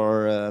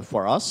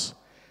for us?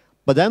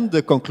 But then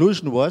the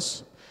conclusion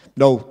was,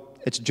 no,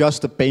 it's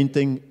just a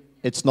painting,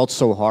 it's not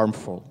so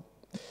harmful.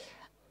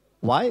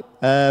 Why?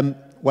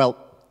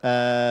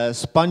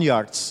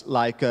 Spaniards,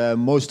 like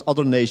most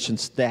other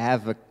nations, they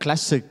have a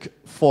classic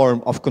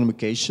form of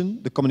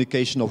communication, the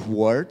communication of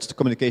words, the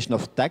communication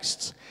of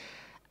texts.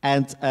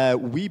 And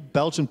we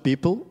Belgian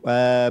people,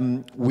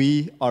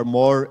 we are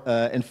more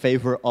in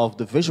favor of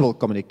the visual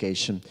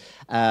communication.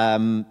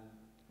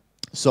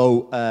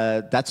 So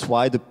that's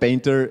why the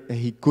painter,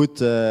 he could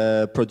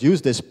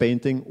produce this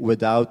painting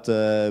without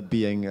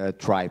being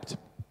tribed.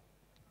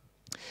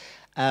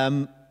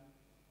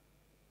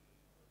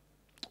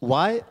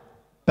 Why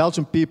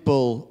Belgian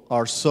people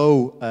are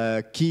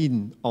so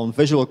keen on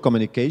visual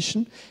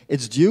communication?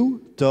 It's due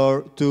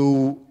to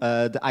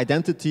the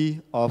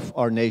identity of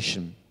our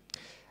nation.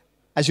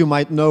 As you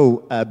might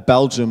know,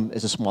 Belgium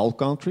is a small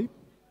country.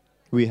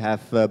 We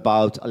have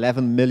about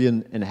 11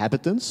 million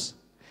inhabitants.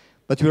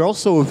 But we're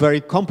also a very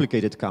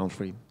complicated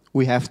country.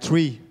 We have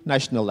 3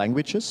 national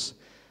languages,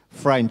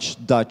 French,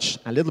 Dutch,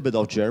 and a little bit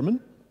of German.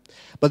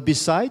 But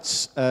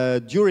besides,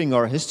 during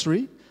our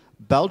history,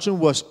 Belgium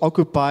was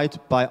occupied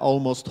by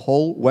almost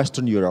whole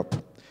Western Europe.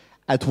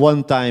 At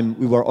one time,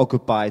 we were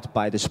occupied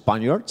by the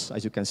Spaniards,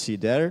 as you can see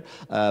there,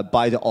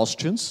 by the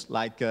Austrians,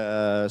 like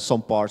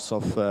some parts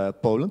of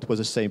Poland was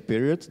the same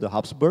period, the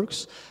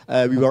Habsburgs.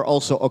 We were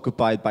also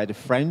occupied by the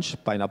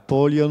French, by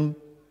Napoleon,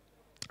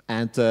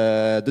 and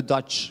the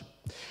Dutch.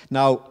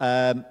 Now,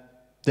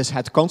 this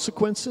had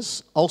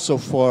consequences also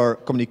for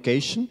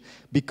communication,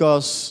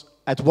 because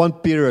at one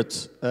period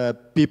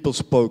people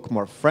spoke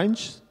more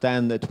French,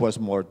 then it was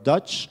more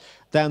Dutch,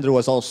 then there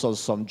was also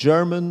some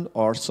German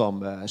or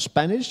some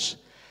Spanish.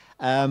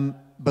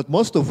 But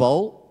most of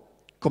all,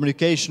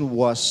 communication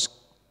was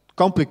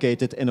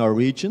complicated in our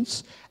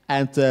regions,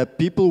 and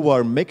people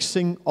were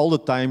mixing all the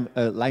time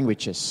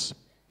languages.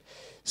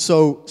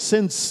 So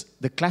since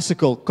the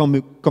classical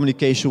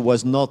communication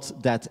was not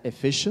that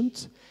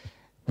efficient,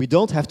 we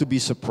don't have to be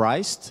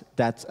surprised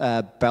that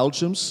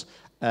Belgians,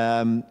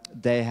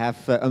 they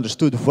have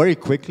understood very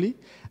quickly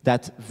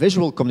that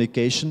visual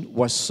communication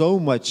was so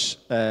much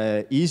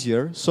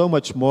easier, so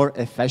much more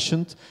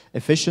efficient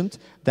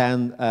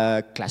than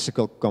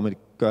classical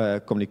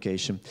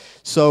communication.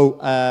 So,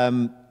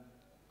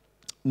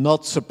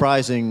 not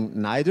surprising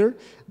neither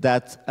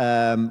that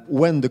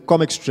when the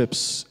comic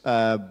strips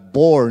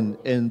born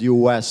in the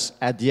US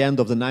at the end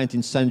of the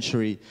 19th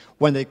century,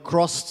 when they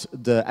crossed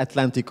the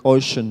Atlantic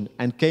Ocean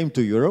and came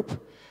to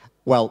Europe,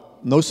 well,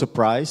 no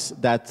surprise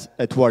that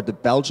it were the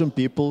Belgian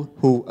people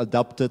who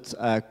adopted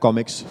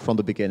comics from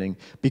the beginning,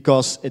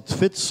 because it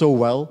fits so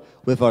well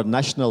with our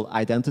national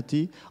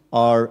identity,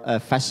 our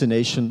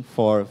fascination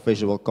for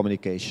visual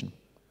communication.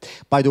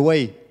 By the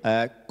way,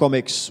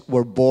 comics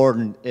were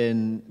born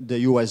in the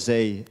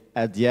USA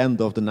at the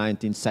end of the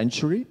 19th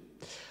century,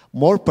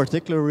 more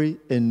particularly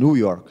in New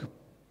York.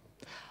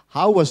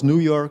 How was New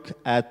York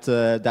at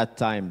that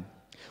time?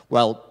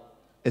 Well,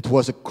 it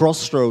was a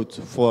crossroad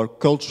for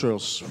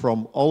cultures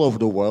from all over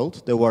the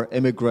world. There were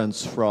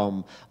immigrants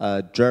from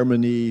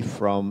Germany,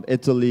 from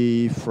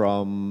Italy,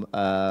 from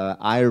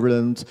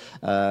Ireland,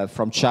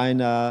 from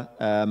China.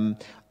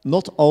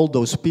 Not all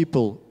those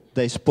people,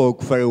 they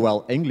spoke very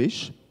well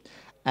English.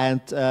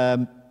 And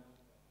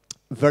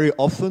very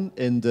often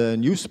in the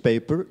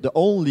newspaper, the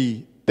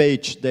only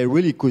page they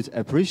really could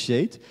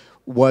appreciate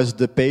was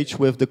the page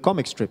with the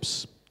comic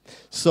strips.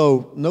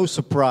 So no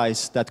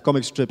surprise that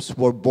comic strips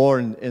were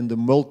born in the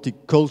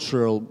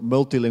multicultural,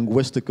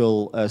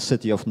 multilinguistical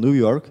city of New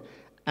York,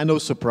 and no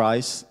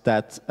surprise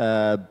that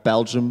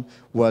Belgium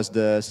was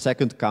the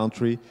second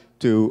country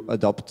to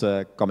adopt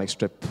comic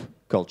strip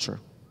culture.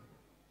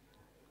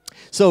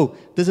 So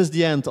this is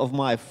the end of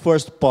my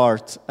first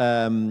part,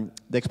 the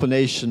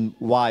explanation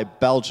why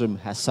Belgium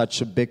has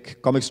such a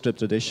big comic strip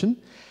tradition.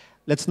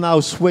 Let's now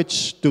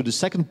switch to the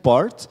second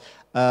part,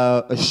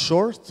 a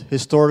short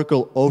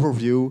historical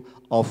overview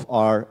of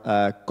our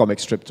comic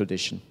strip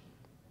tradition.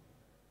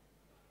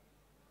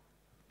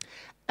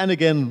 And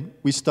again,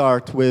 we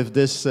start with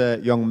this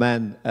young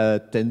man,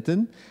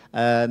 Tintin,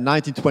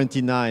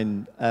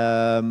 1929.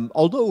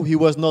 Although he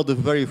was not the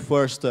very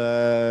first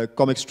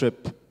comic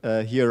strip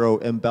hero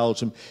in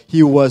Belgium,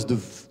 he was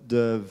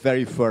the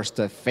very first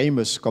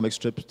famous comic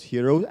strip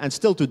hero, and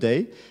still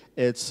today,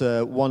 it's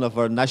one of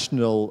our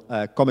national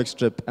comic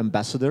strip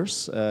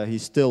ambassadors.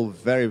 He's still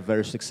very,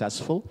 very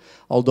successful.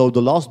 Although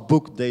the last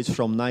book dates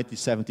from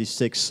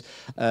 1976,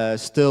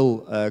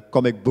 still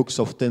comic books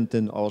of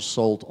Tintin are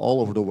sold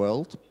all over the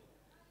world.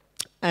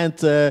 And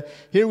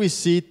here we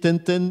see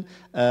Tintin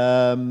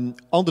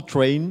on the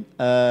train,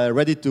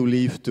 ready to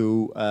leave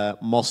to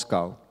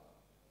Moscow.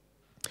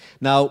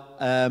 Now,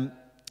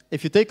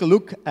 if you take a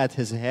look at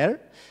his hair,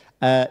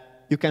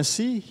 you can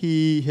see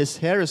his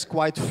hair is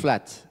quite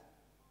flat.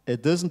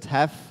 It doesn't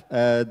have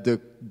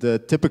the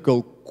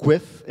typical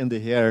quiff in the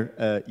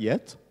hair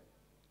yet.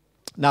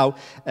 Now,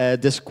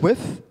 this quiff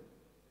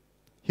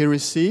he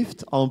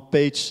received on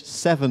page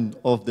 7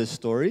 of this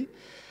story.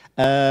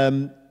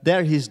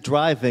 There he's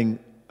driving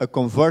a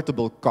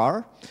convertible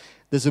car.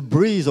 There's a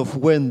breeze of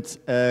wind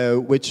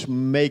which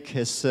make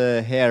his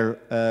hair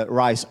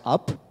rise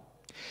up.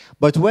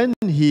 But when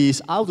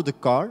he's out of the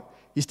car,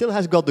 he still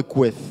has got the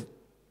quiff.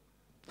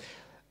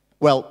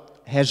 Well,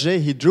 Hergé,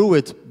 he drew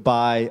it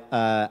by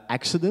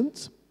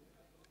accident,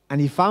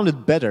 and he found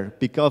it better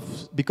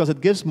because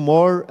it gives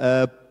more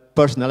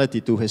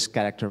personality to his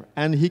character,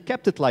 and he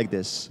kept it like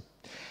this.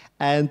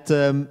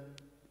 And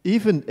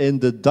even in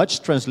the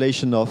Dutch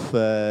translation of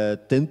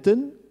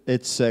Tintin,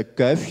 it's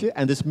kuifje,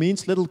 and this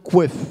means little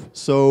quiff.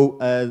 So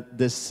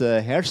this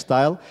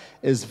hairstyle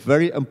is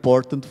very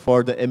important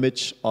for the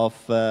image of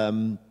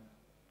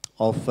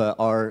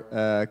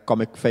our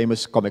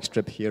famous comic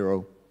strip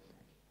hero.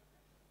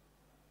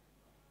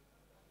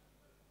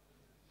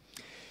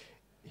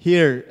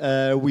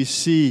 Here we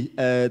see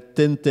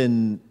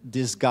Tintin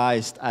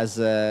disguised as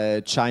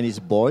a Chinese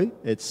boy.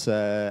 It's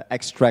an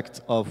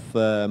extract of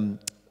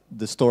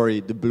the story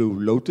The Blue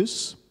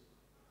Lotus.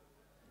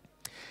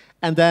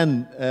 And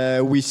then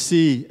we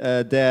see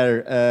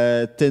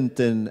there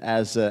Tintin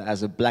as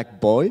a black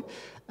boy.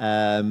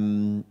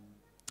 And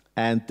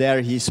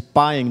there he's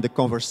spying the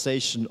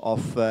conversation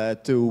of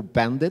two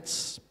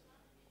bandits.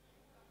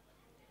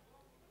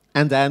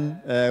 And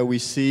then we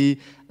see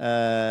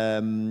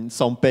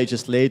some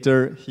pages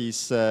later,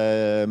 he's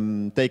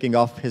taking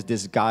off his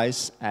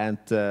disguise and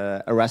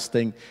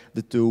arresting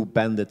the two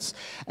bandits.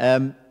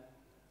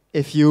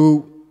 If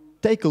you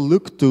take a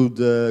look to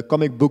the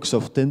comic books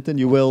of Tintin,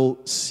 you will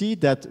see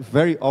that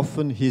very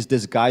often he's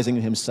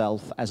disguising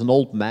himself as an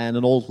old man,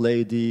 an old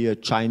lady, a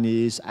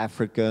Chinese,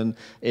 African,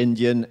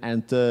 Indian,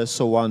 and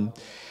so on.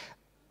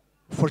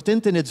 For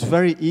Tintin, it's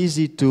very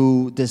easy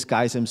to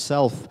disguise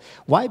himself.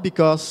 Why?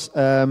 Because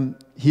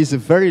he's a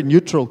very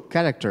neutral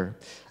character.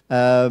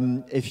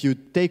 If you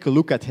take a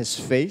look at his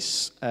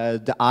face,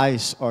 the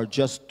eyes are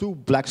just two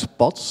black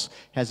spots.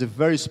 He has a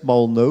very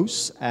small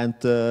nose and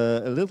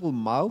a little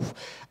mouth.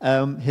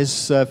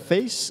 His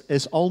face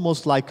is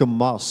almost like a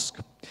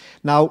mask.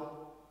 Now,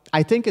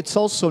 I think it's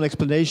also an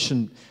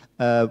explanation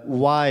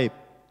why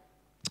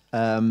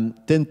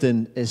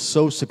Tintin is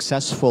so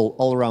successful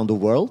all around the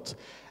world.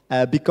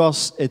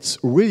 Because it's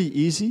really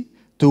easy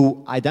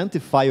to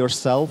identify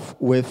yourself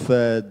with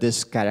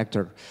this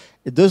character.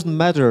 It doesn't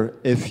matter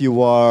if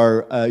you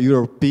are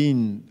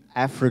European,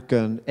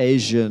 African,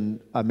 Asian,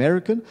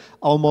 American.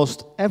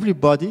 Almost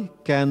everybody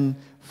can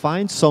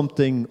find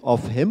something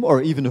of him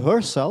or even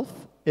herself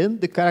in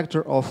the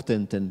character of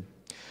Tintin.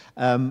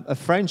 A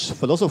French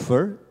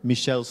philosopher,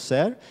 Michel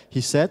Serres, he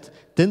said,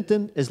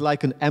 Tintin is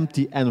like an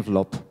empty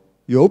envelope.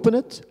 You open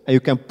it and you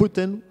can put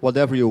in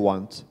whatever you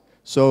want.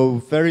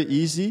 So very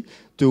easy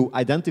to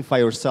identify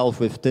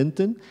yourself with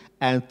Tintin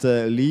and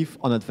leave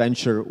on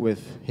adventure with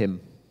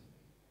him.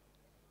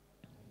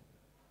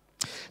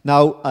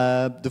 Now,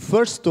 the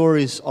first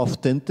stories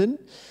of Tintin,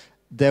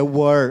 they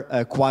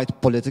were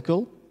quite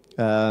political,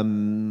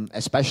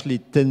 especially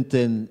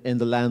Tintin in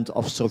the land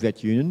of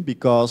Soviet Union,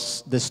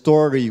 because the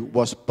story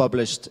was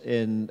published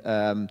in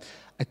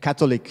a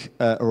Catholic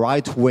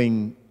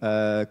right-wing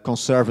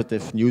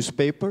conservative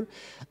newspaper.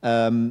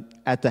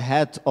 At the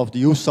head of the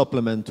youth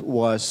supplement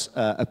was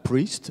a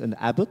priest, an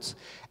abbot,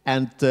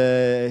 and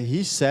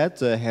he said,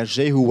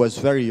 Hergé, who was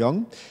very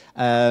young,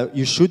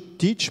 you should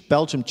teach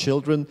Belgian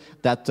children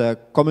that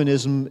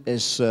communism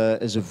is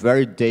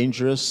very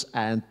dangerous,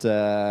 and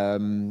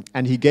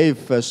he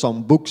gave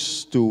some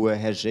books to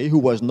Hergé, who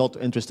was not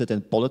interested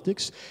in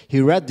politics. He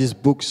read these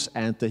books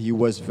and he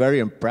was very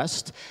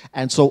impressed,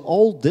 and so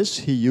all this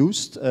he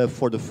used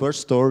for the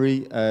first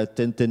story,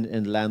 Tintin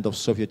in the land of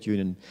Soviet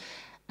Union.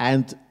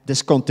 And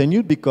this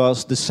continued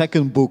because the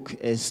second book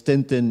is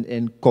Tintin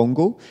in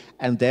Congo,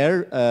 and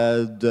there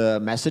the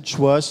message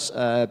was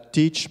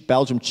teach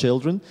Belgian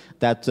children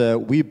that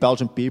we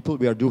Belgian people,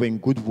 we are doing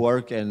good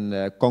work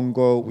in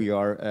Congo, we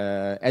are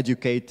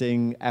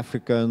educating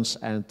Africans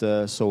and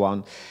so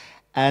on.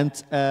 And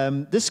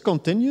this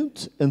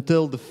continued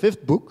until the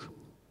fifth book,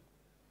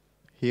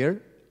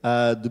 here,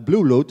 The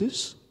Blue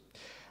Lotus.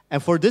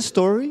 And for this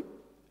story,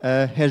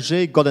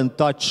 Hergé got in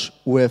touch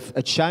with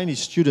a Chinese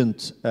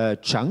student,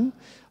 Chang,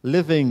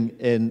 living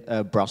in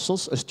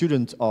Brussels, a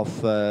student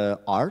of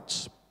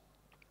arts.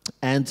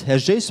 And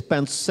Hergé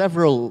spent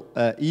several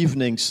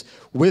evenings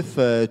with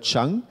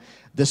Chang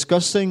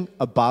discussing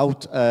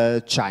about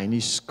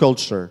Chinese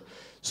culture.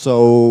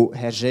 So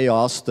Hergé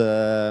asked,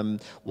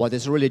 what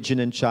is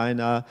religion in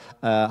China?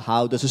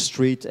 How does a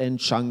street in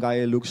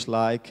Shanghai looks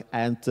like?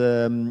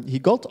 And he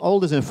got all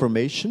this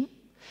information.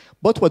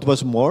 But what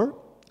was more,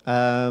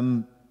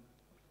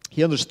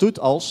 he understood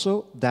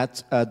also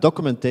that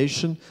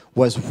documentation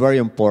was very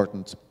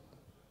important.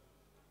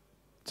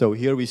 So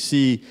here we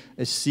see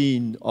a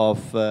scene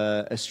of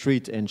a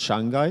street in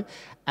Shanghai,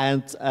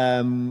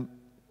 and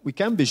we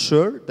can be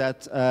sure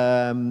that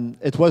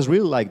it was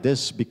really like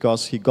this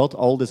because he got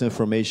all this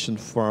information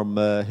from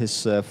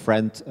his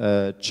friend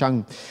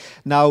Chang.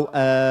 Now,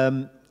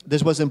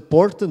 this was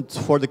important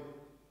for the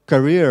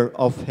career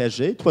of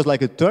Hergé. It was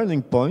like a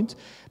turning point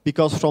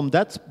because from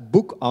that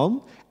book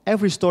on,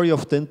 every story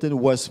of Tintin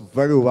was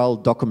very well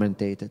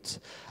documented.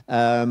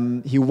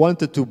 He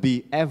wanted to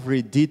be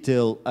every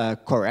detail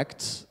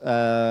correct.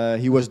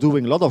 He was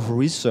doing a lot of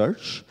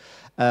research.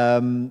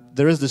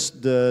 There is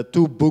the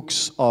two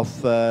books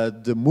of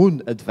the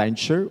Moon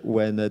Adventure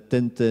when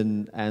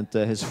Tintin and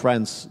his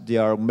friends, they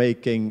are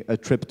making a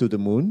trip to the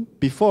moon.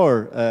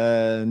 Before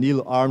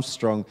Neil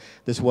Armstrong,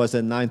 this was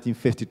in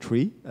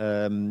 1953.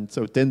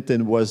 So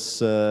Tintin was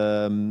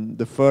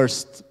the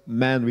first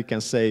man, we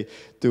can say,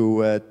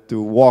 to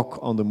walk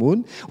on the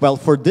moon. Well,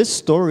 for these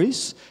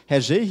stories,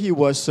 Hergé, he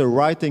was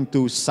writing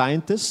to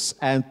scientists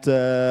and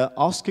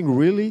asking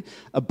really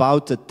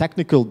about the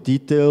technical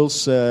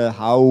details,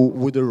 how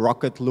would a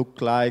rocket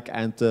look like,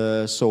 and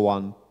so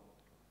on.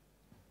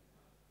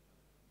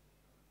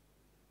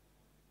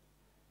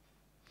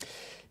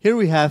 Here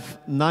we have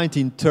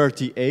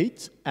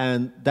 1938,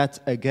 and that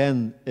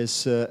again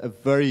is a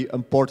very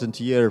important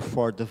year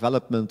for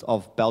development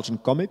of Belgian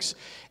comics.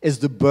 It's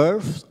the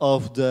birth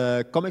of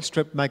the comic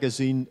strip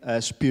magazine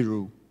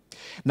Spirou.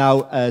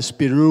 Now,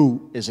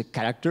 Spirou is a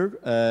character.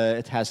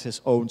 It has his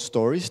own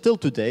stories. Still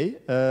today,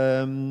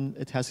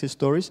 it has his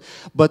stories.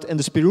 But in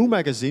the Spirou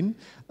magazine,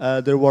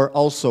 there were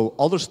also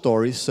other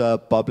stories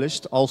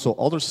published, also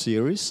other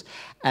series.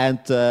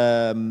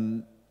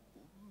 And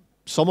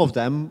some of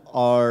them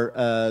are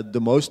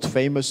the most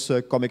famous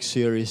comic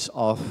series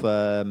of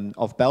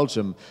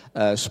Belgium.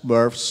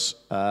 Smurfs,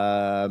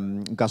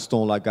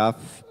 Gaston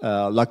Lagaffe,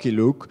 Lucky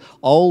Luke.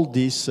 All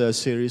these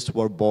series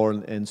were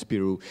born in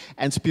Spirou.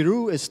 And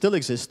Spirou is still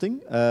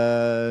existing,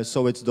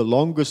 so it's the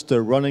longest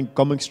running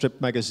comic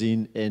strip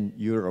magazine in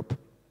Europe.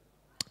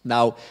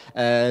 Now,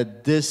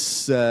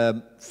 this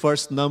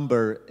first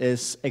number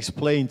is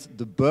explained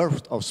the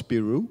birth of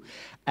Spirou,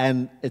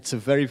 and it's a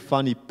very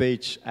funny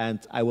page,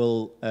 and I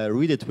will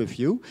read it with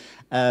you.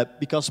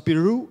 Because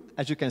Spirou,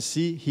 as you can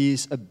see,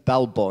 he's a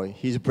bellboy.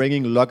 He's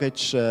bringing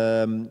luggage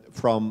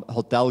from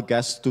hotel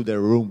guests to their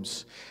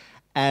rooms.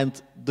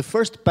 And the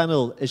first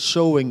panel is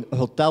showing a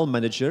hotel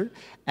manager,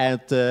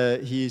 and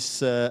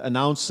he's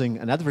announcing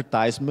an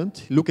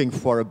advertisement, looking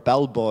for a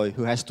bellboy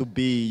who has to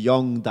be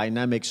young,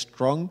 dynamic,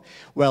 strong.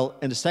 Well,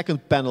 in the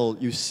second panel,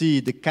 you see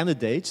the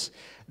candidates.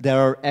 They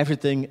are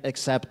everything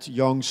except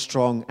young,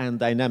 strong, and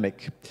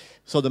dynamic.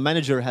 So the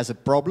manager has a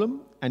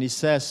problem. and he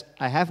says,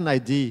 I have an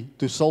idea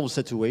to solve a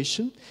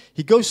situation.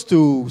 He goes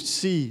to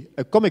see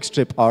a comic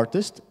strip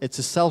artist. It's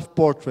a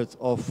self-portrait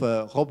of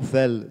Rob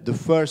Vell, the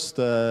first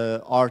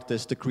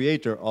artist, the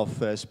creator of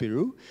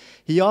Spirou.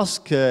 He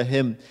asks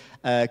him,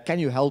 can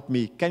you help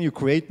me? Can you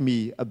create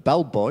me a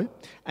bellboy?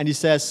 And he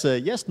says,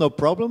 yes, no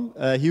problem.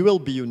 He will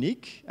be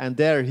unique. And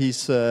there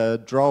he's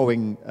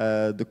drawing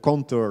the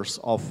contours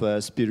of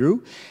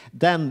Spirou.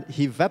 Then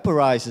he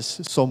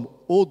vaporizes some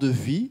eau de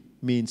vie,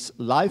 means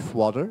life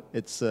water.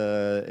 It's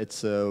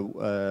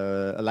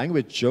a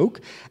language joke.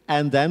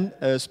 And then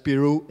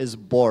Spirou is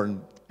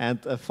born.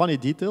 And a funny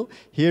detail,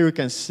 here you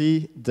can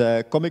see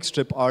the comic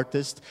strip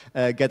artist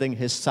getting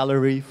his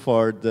salary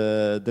for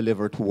the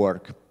delivered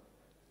work.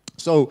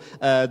 So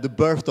the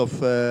birth of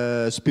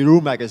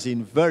Spirou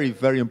magazine, very,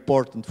 very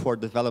important for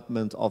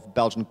development of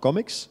Belgian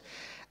comics.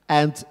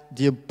 And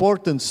the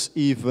importance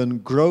even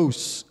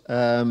grows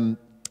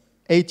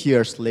 8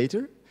 years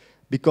later,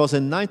 because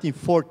in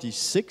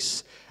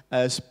 1946,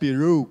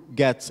 Spirou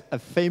gets a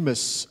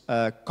famous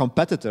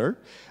competitor,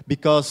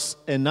 because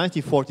in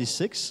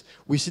 1946,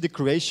 we see the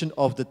creation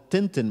of the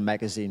Tintin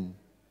magazine.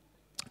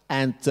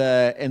 And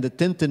in the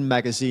Tintin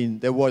magazine,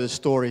 there were the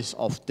stories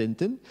of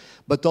Tintin,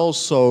 but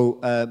also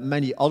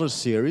many other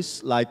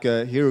series, like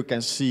here you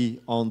can see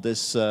on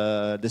this,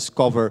 this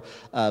cover,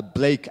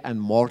 Blake and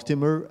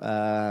Mortimer,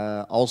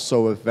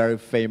 also a very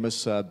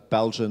famous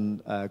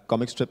Belgian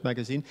comic strip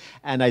magazine.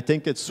 And I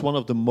think it's one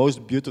of the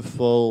most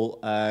beautiful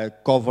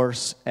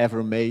covers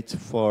ever made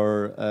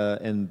for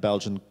in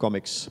Belgian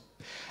comics.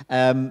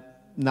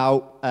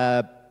 Now,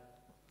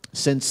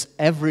 since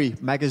every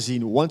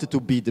magazine wanted to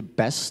be the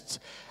best,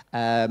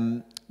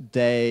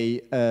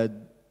 they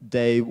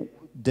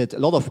did a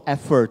lot of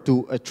effort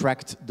to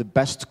attract the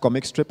best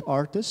comic strip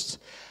artists,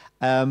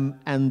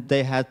 and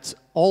they had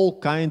all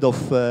kind of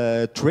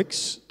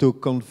tricks to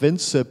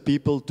convince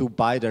people to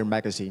buy their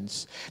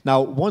magazines.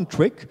 Now, one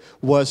trick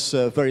was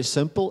very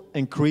simple: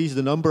 increase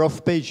the number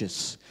of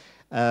pages.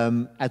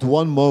 At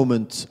one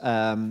moment,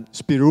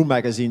 Spirou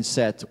magazine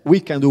said,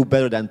 we can do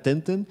better than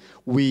Tintin.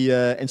 We,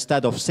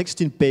 instead of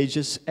 16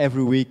 pages,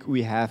 every week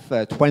we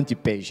have 20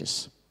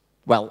 pages.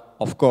 Well,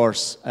 of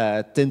course,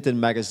 Tintin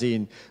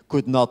magazine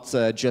could not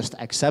just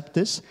accept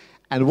this.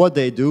 And what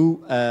they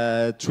do,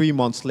 3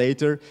 months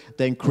later,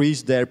 they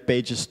increase their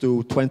pages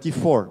to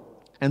 24.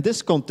 And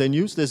this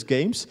continues, this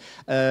games,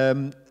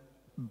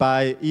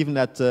 by even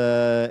at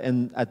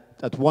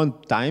one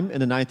time in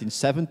the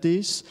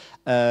 1970s,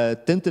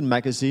 Tintin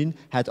magazine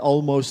had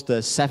almost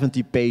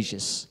 70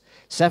 pages.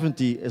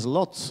 70 is a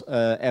lot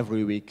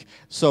every week.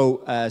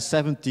 So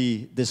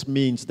 70, this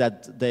means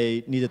that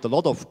they needed a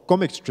lot of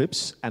comic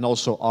strips and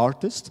also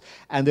artists,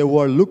 and they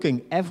were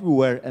looking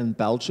everywhere in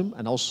Belgium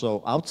and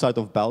also outside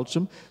of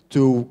Belgium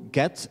to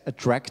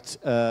attract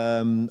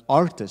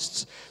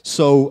artists.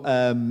 So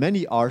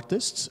many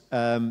artists,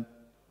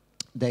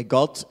 they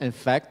got, in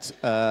fact,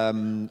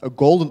 a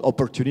golden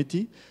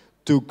opportunity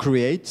to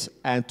create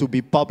and to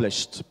be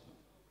published.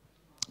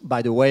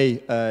 By the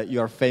way,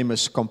 your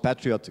famous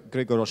compatriot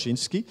Gregor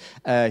Roshinsky,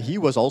 he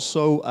was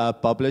also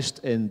published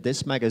in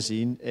this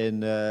magazine,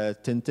 in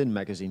Tintin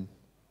magazine.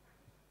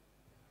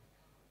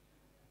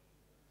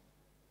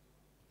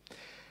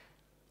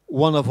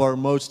 One of our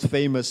most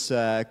famous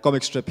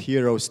comic strip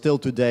heroes still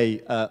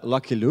today,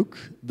 Lucky Luke,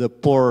 the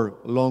poor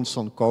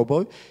lonesome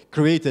cowboy,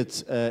 created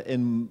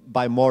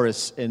by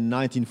Morris in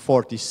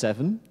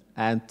 1947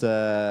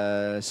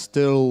 and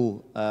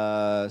still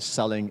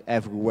selling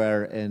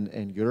everywhere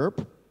in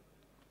Europe.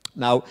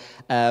 Now,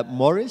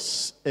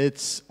 Morris,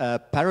 it's a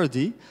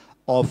parody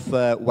of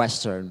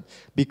Western,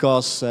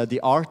 because the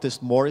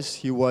artist Morris,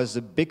 he was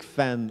a big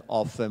fan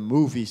of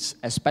movies,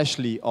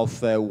 especially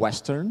of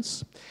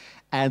Westerns.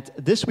 And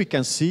this we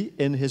can see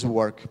in his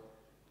work,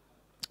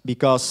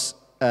 because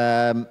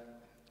a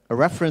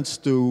reference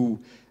to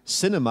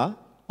cinema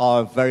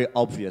are very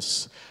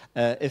obvious.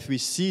 If we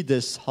see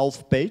this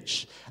half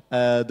page,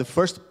 the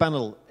first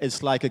panel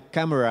is like a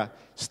camera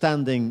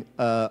standing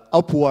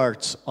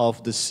upwards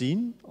of the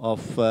scene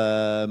of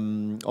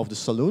the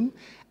saloon,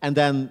 and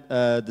then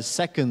the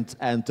second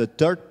and the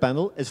third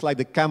panel is like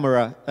the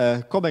camera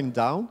coming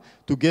down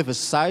to give a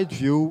side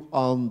view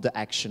on the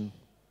action.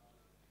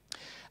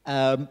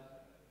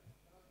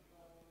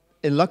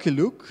 In Lucky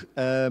Luke,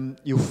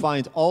 you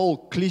find all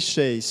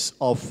cliches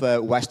of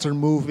Western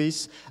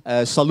movies.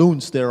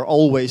 Saloons, there are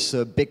always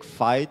big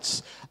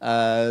fights.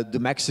 The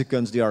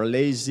Mexicans, they are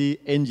lazy.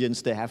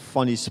 Indians, they have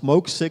funny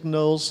smoke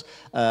signals,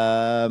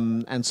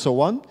 and so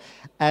on.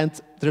 And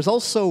there's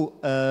also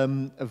a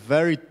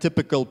very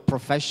typical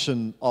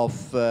profession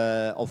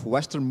of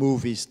Western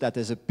movies that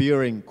is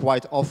appearing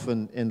quite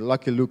often in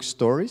Lucky Luke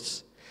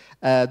stories,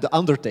 the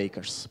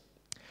undertakers.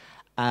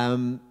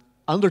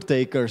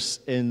 Undertakers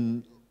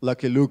in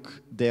Lucky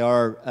Luke, they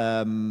are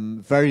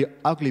very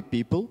ugly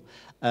people.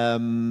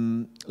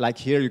 Like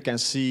here you can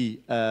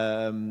see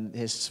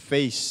his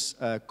face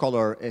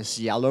color is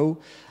yellow.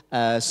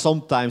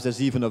 Sometimes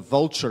there's even a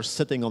vulture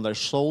sitting on their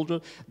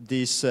shoulder.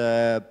 These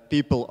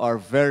people are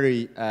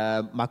very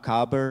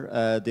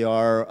macabre. They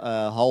are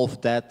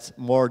half dead,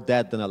 more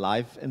dead than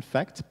alive, in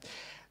fact.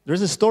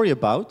 There's a story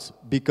about,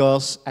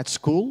 because at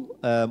school,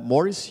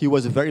 Maurice, he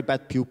was a very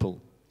bad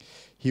pupil.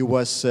 He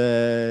was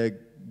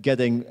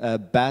getting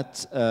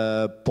bad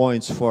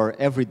points for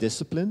every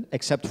discipline,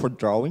 except for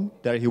drawing.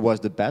 There he was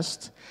the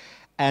best.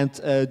 And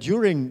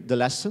during the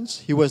lessons,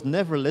 he was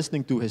never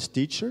listening to his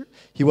teacher.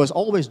 He was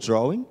always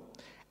drawing.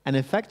 And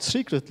in fact,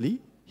 secretly,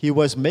 he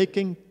was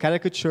making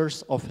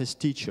caricatures of his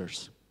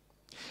teachers.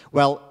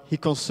 Well, he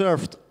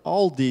conserved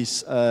all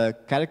these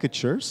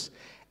caricatures,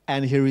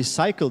 and he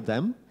recycled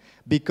them,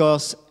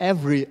 because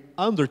every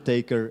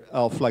undertaker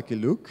of Lucky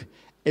Luke,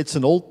 it's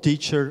an old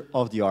teacher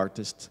of the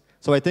artist.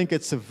 So I think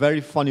it's a very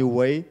funny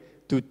way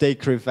to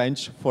take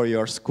revenge for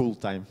your school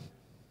time.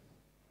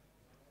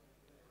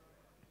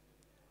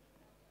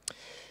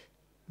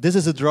 This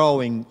is a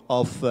drawing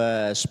of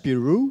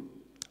Spirou,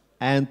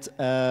 and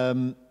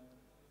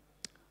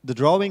the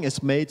drawing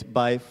is made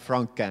by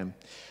Franquin.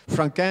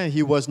 Franquin,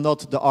 he was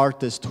not the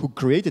artist who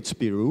created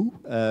Spirou.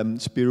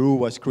 Spirou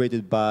was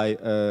created by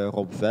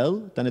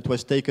Robvel, then it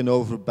was taken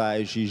over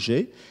by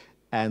Giget,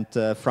 and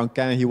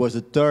Franquin, he was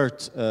the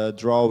third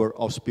drawer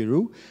of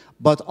Spirou,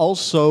 but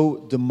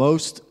also the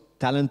most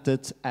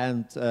talented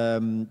and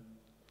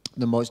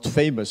the most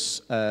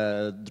famous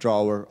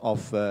drawer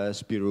of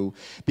Spirou,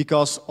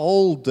 because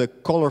all the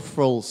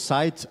colorful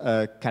side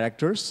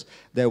characters,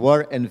 they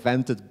were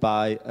invented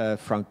by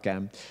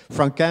Franquin.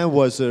 Franquin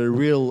was a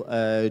real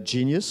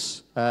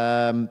genius.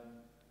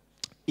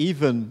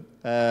 Even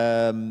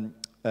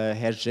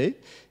Hergé,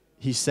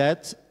 he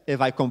said,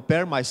 if I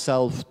compare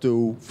myself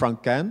to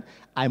Franquin,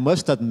 I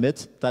must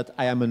admit that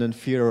I am an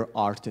inferior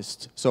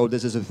artist. So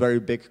this is a very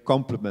big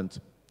compliment.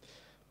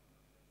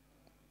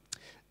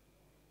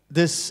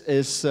 This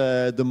is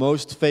the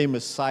most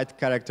famous side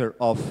character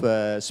of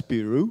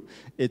Spirou.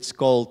 It's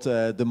called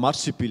the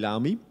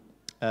Marsupilami.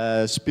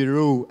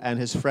 Spirou and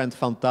his friend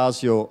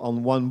Fantasio,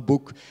 on one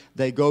book,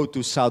 they go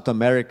to South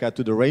America,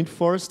 to the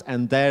rainforest,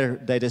 and there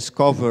they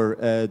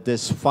discover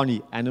this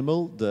funny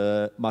animal,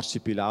 the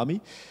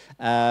Marsupilami.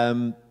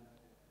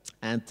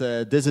 And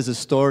this is a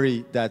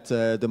story that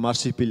the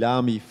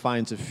Marsupilami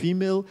finds a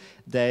female.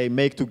 They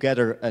make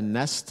together a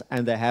nest,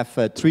 and they have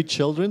 3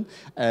 children,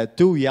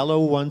 2 yellow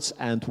ones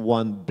and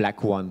 1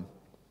 black one.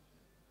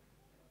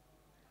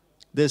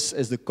 This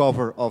is the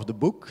cover of the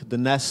book, The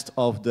Nest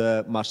of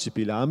the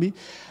Marsupilami.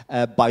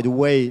 By the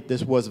way,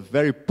 this was a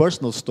very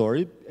personal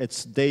story.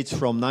 It dates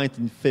from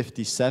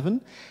 1957.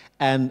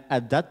 And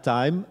at that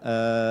time,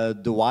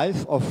 the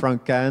wife of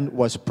Franquin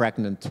was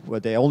pregnant. Well,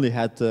 they only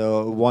had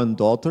 1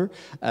 daughter.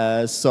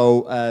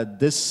 So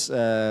this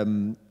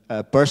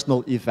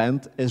personal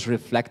event is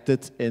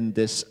reflected in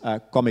this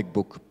comic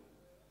book.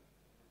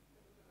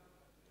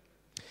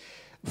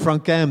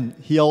 Franquin,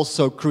 he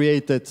also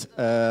created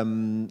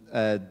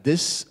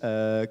this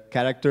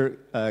character,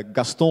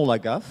 Gaston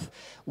Lagaffe,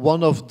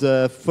 one of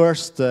the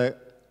first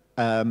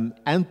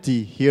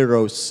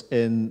anti-heroes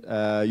in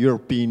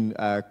European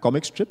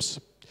comic strips,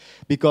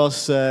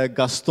 because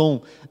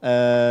Gaston,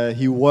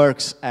 he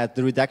works at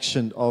the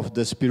redaction of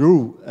the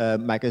Spirou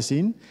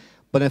magazine,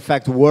 but in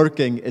fact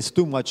working is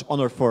too much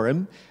honor for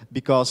him,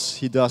 because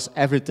he does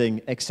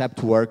everything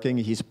except working.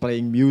 He's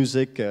playing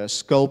music,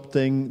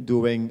 sculpting,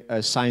 doing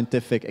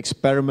scientific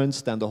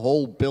experiments, then the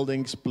whole building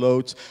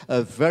explodes.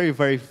 Very,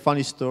 very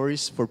funny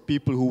stories for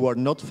people who are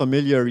not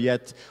familiar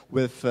yet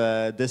with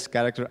this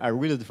character. I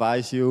really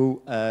advise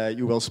you,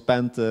 you will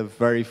spend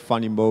very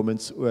funny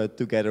moments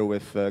together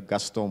with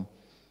Gaston.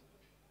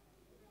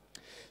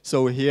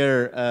 So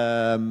here,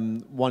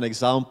 one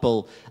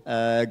example,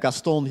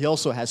 Gaston, he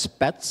also has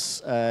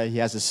pets. He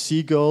has a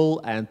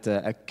seagull and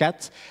a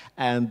cat.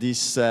 And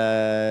this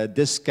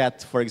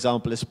cat, for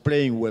example, is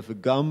playing with a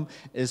gum,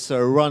 is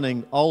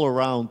running all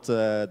around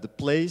the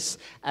place.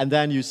 And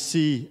then you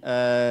see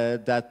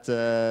that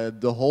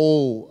the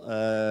whole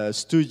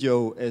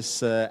studio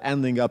is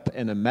ending up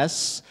in a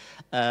mess.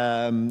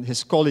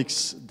 His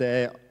colleagues,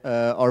 they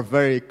are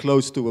very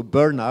close to a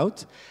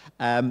burnout.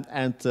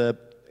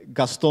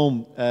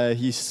 Gaston,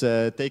 he's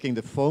taking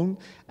the phone,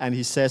 and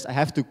he says, I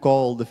have to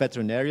call the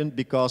veterinarian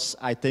because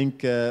I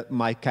think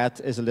my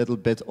cat is a little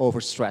bit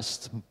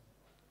overstressed.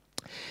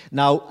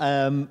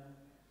 Now,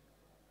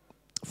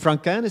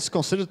 Franquin is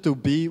considered to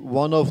be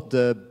one of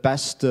the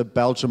best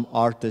Belgian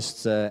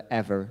artists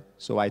ever.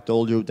 So I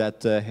told you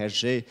that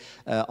Hergé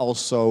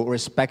also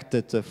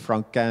respected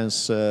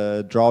Franquin's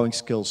drawing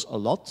skills a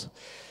lot.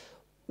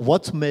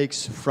 What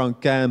makes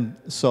Franquin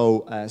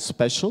so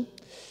special?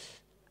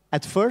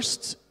 At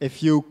first,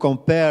 if you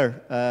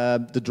compare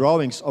the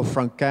drawings of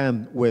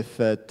Franquin with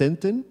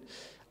Tintin,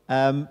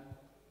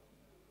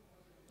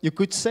 you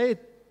could say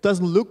it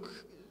doesn't look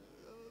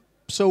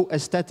so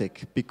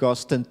aesthetic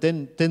because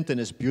Tintin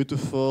is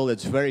beautiful,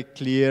 it's very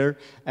clear,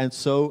 and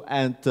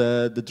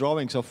the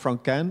drawings of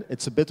Franquin,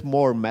 it's a bit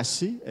more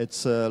messy.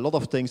 It's a lot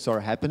of things are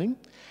happening,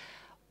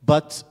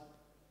 but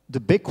the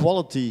big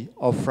quality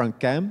of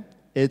Franquin,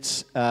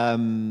 it's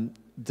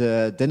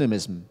the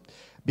dynamism,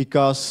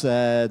 because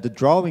the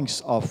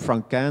drawings of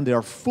Franquin, they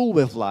are full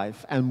with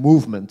life and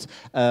movement.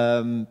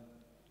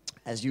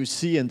 As you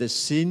see in this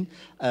scene,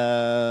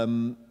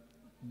 when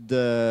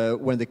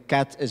the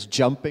cat is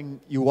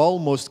jumping, you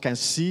almost can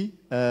see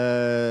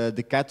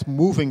the cat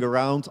moving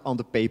around on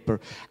the paper.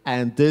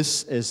 And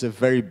this is a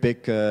very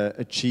big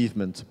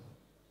achievement.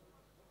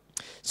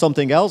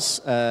 Something else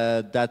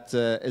that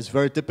is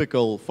very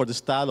typical for the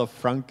style of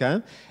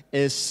Franquin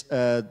is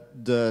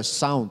the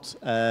sound.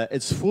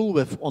 It's full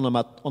with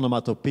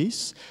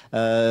onomatopoeias.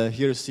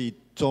 Here you see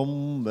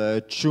Tom,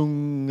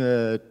 Chung,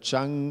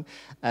 Chang.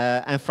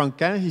 And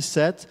Franquin, he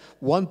said,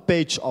 one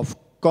page of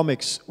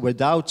comics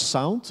without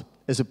sound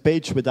is a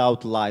page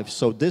without life.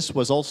 So this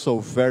was also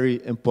very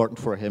important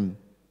for him.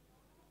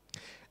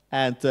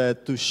 And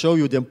to show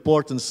you the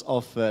importance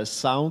of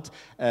sound,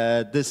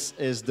 this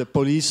is the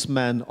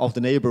policeman of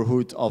the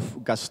neighborhood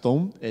of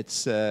Gaston.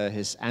 It's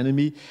his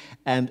enemy.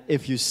 And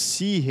if you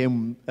see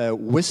him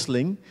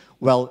whistling,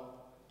 well,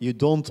 you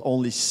don't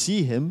only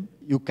see him,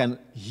 you can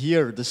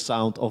hear the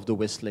sound of the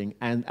whistling.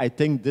 And I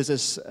think this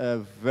is a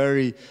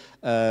very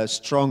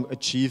strong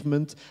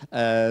achievement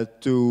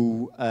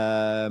to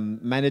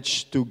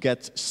manage to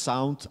get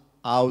sound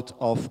out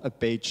of a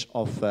page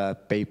of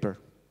paper.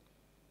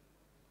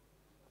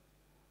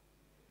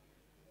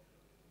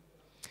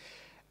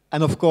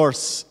 And of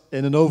course,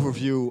 in an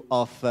overview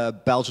of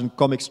Belgian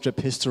comic strip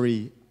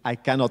history, I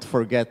cannot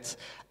forget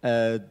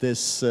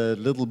this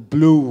little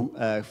blue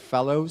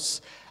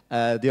fellows.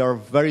 They are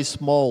very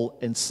small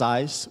in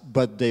size,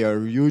 but they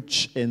are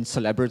huge in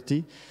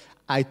celebrity.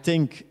 I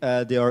think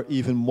they are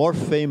even more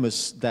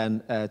famous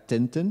than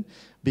Tintin,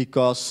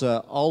 because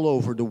all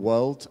over the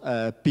world,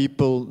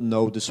 people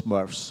know the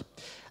Smurfs.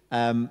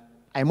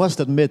 I must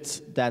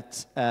admit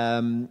that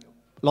a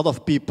lot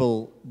of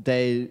people,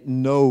 they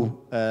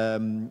know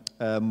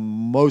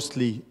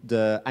mostly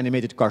the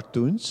animated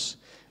cartoons,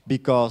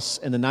 because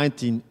in the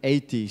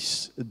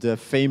 1980s, the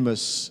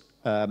famous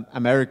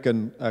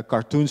American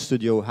cartoon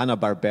studio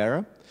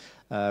Hanna-Barbera,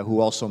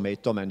 who also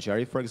made Tom and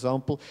Jerry, for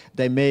example,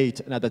 they made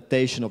an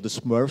adaptation of the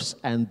Smurfs,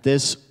 and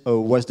this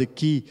was the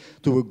key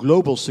to a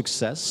global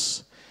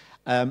success.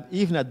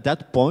 Even at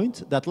that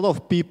point, that a lot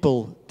of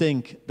people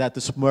think that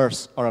the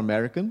Smurfs are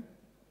American,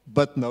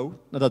 but no,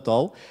 not at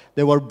all.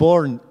 They were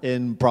born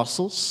in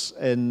Brussels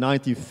in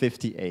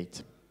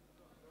 1958.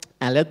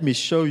 And let me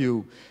show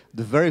you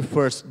the very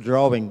first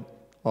drawing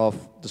of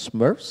the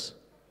Smurfs.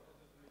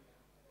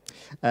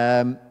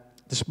 The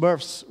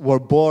Smurfs were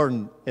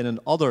born in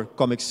another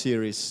comic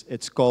series.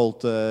 It's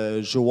called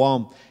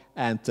Johan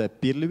and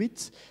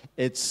Pirluit.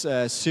 It's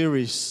a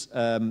series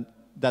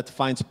that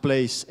finds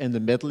place in the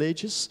Middle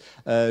Ages.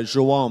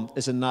 Johan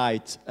is a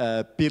knight,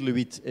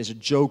 Pirluit is a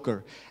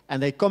joker,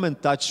 and they come in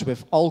touch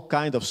with all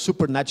kinds of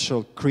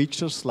supernatural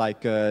creatures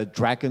like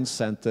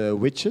dragons and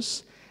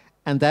witches.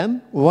 And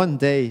then, one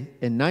day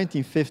in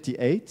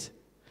 1958,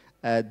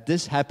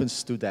 this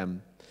happens to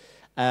them.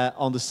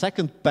 On the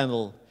second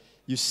panel,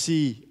 you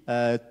see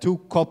two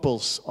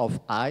couples of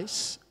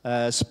eyes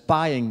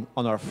spying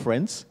on our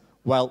friends.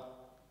 Well,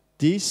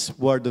 this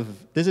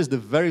is the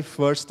very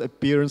first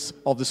appearance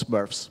of the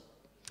Smurfs.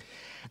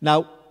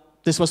 Now,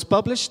 this was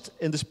published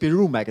in the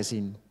Spirou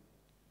magazine.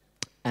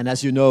 And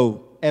as you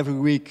know, every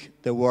week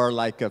there were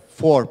like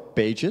 4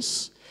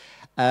 pages.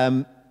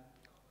 The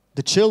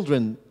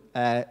children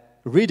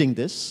reading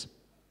this,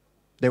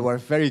 they were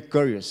very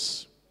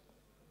curious.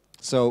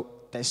 So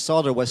they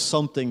saw there was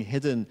something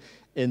hidden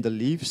in the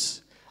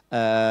leaves,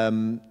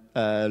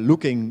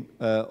 looking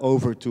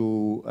over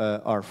to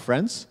our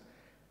friends,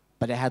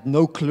 but they had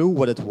no clue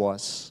what it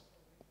was.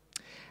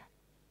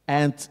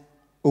 And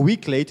a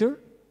week later,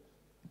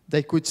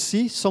 they could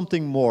see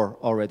something more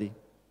already.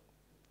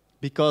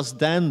 Because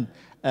then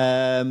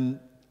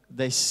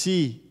they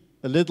see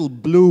a little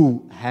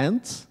blue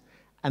hand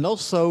and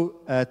also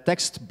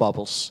text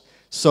bubbles.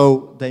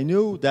 So they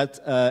knew that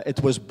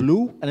it was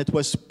blue and it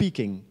was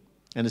speaking.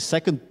 And the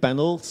second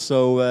panel,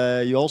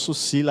 so you also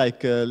see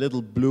like a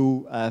little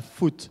blue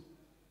foot.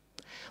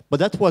 But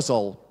that was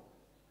all.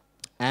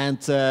 And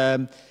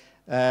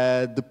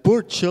the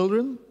poor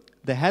children,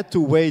 they had to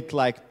wait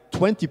like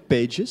 20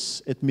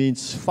 pages, it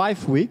means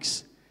 5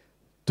 weeks,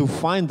 to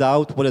find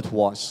out what it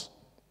was.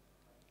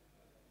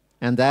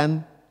 And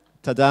then,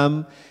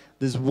 ta-dam,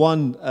 this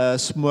one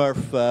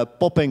Smurf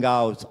popping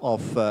out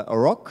of a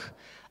rock,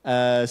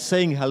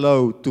 saying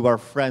hello to our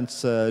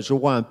friends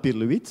Johan and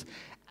Pirluit,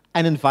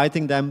 and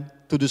inviting them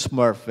to the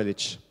Smurf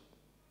village.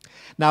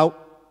 Now,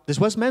 this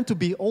was meant to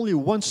be only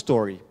one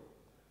story.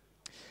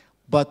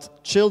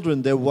 But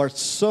children, they were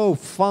so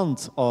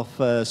fond of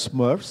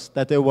Smurfs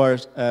that they were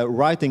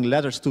writing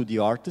letters to the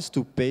artist,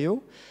 to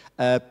Peo,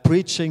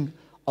 preaching,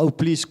 oh,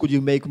 please, could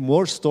you make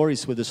more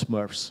stories with the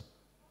Smurfs?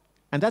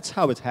 And that's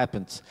how it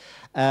happened.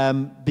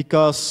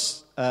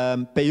 Because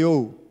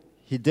Peyo,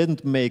 he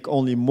didn't make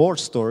only more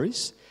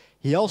stories,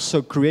 he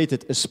also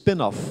created a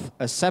spin-off,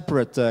 a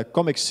separate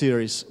comic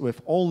series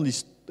with only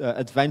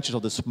Adventures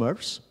of the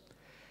Smurfs.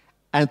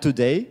 And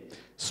today,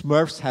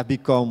 Smurfs have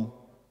become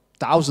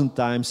 1,000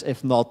 times,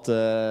 if not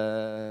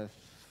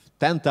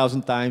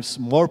 10,000 times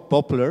more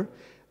popular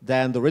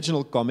than the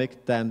original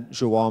comic, than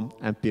Joan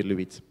and Pierre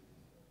Louis.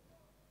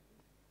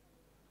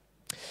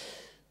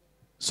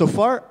 So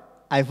far,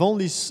 I've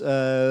only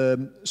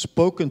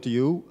spoken to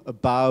you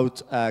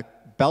about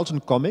Belgian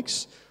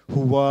comics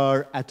who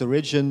were at the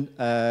origin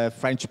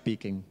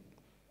French-speaking.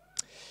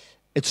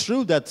 It's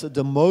true that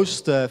the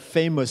most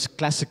famous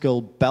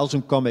classical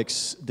Belgian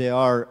comics, they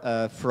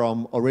are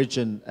from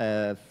origin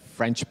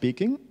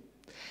French-speaking,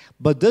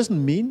 but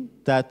doesn't mean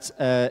that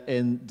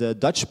in the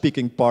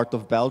Dutch-speaking part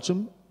of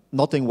Belgium,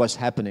 nothing was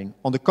happening.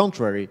 On the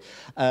contrary,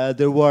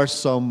 there were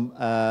some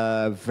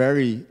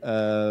very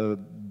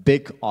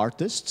big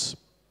artists.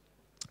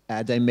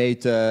 They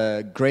made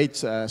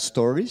great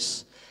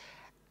stories,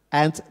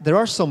 and there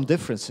are some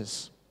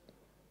differences.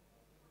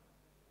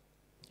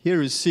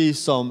 Here you see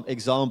some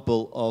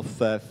example of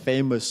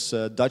famous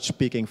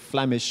Dutch-speaking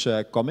Flemish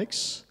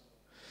comics.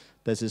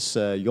 This is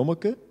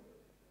Jommeke.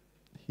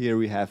 Here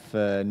we have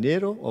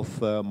Nero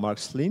of Mark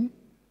Sleen,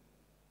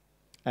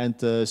 and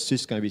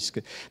Suske en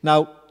Wiske.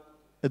 Now,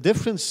 a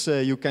difference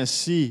you can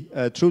see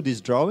through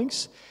these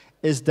drawings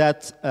is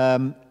that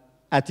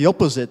at the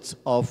opposite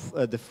of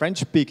the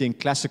French-speaking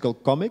classical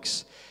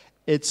comics,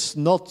 it's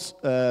not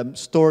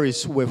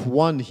stories with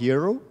one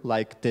hero,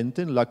 like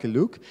Tintin, Lucky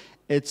Luke.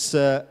 It's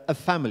a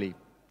family.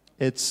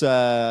 It's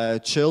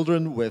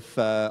children with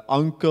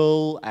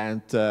uncle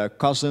and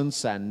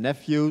cousins and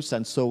nephews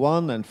and so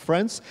on, and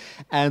friends.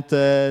 And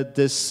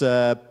this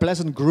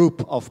pleasant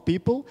group of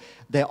people,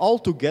 they all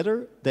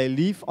together, they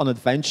leave on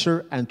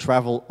adventure and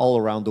travel all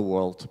around the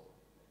world.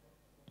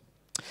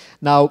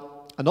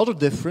 Now, another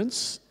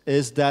difference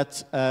is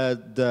that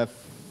the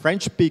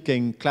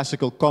French-speaking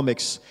classical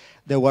comics,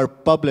 they were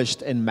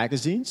published in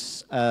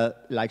magazines,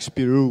 like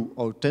Spirou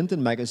or Tintin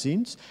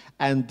magazines,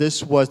 and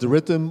this was the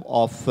rhythm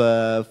of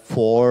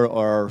 4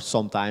 or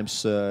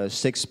sometimes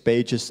 6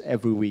 pages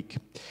every week.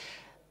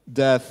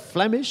 The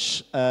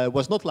Flemish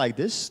was not like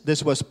this.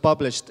 This was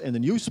published in the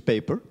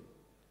newspaper,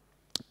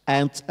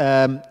 and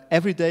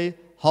every day,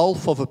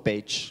 half of a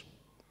page.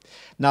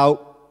 Now,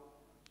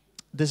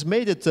 this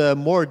made it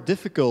more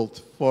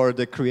difficult for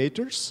the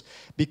creators,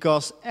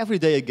 because every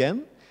day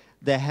again,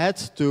 they had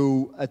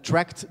to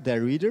attract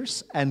their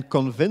readers and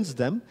convince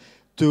them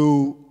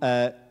to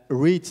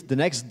read the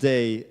next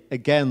day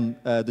again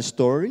the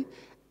story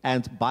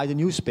and buy the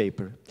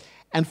newspaper.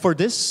 And for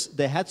this,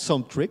 they had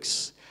some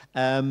tricks.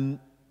 Here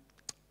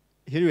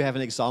you have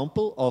an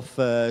example of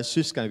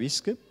Suske en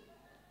Wiske.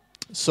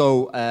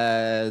 So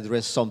there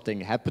is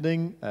something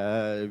happening.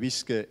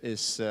 Wiske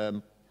is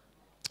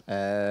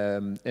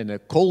in a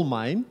coal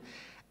mine.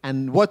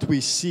 And what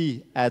we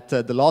see at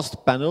the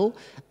last panel,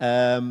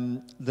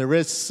 there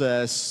is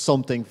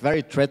something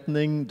very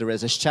threatening. There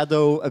is a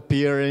shadow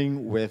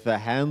appearing with a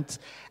hand.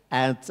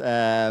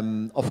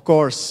 And of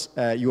course,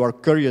 you are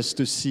curious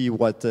to see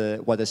what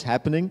is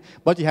happening,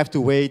 but you have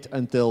to wait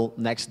until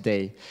next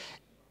day.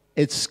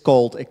 It's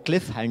called a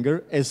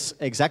cliffhanger. It's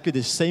exactly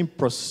the same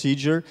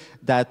procedure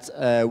that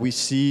we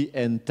see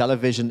in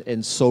television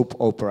in soap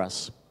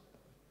operas.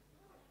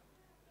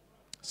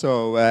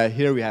 So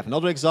here we have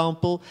another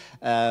example.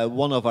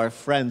 One of our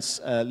friends,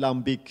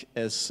 Lambic,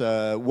 is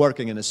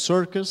working in a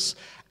circus,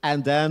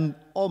 and then,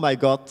 oh my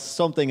God,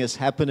 something is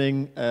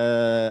happening,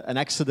 an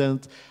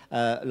accident.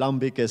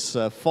 Lambic is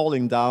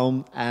falling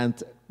down,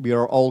 and we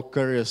are all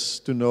curious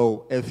to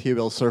know if he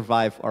will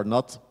survive or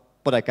not,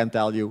 but I can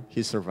tell you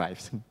he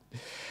survived.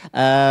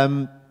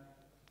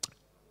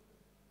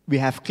 We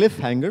have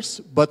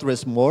cliffhangers, but there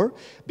is more,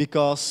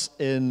 because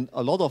in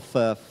a lot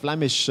of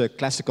Flemish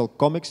classical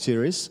comic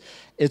series,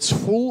 it's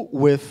full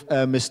with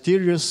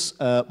mysterious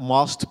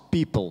masked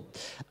people.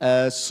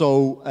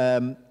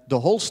 The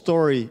whole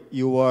story,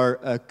 you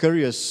are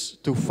curious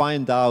to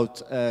find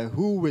out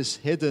who is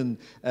hidden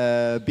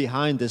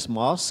behind this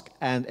mask,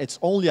 and it's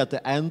only at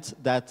the end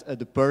that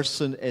the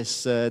person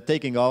is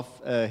taking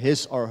off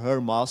his or her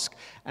mask,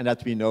 and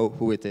that we know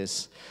who it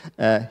is.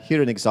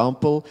 Here an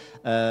example.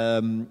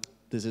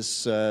 This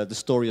is, the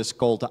story is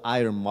called The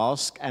Iron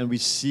Mask, and we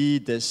see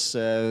this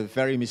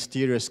very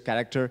mysterious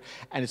character,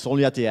 and it's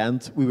only at the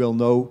end we will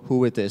know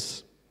who it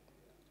is.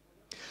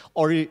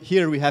 Or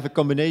here we have a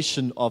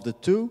combination of the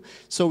two,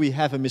 so we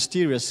have a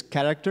mysterious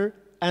character,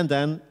 and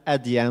then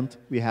at the end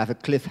we have a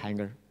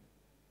cliffhanger.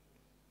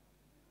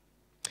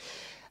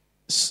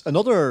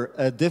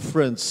 Another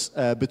difference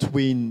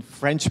between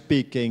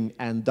French-speaking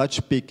and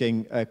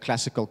Dutch-speaking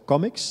classical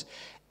comics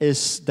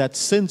is that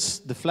since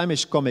the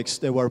Flemish comics,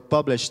 they were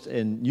published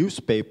in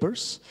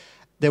newspapers,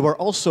 they were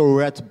also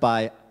read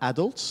by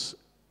adults,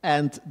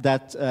 and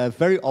that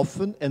very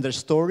often in their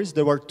stories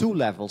there were two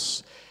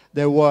levels.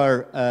 There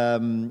were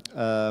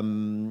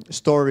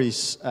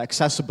stories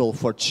accessible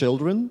for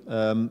children,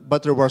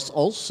 but there was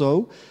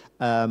also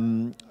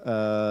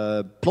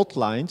plot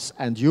lines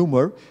and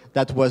humor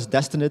that was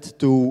destined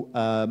to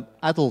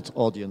adult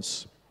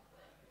audience.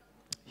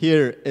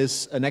 Here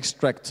is an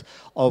extract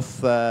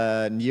of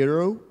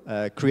Nero,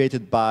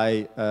 created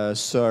by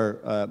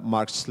Sir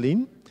Mark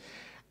Slean.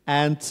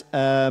 And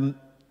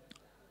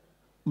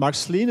Mark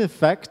Slean, in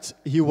fact,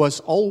 he was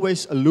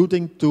always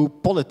alluding to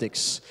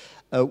politics.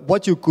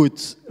 What you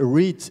could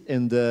read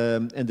in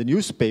the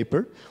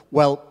newspaper,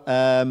 well,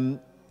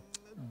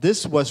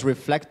 this was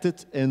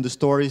reflected in the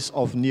stories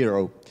of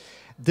Nero.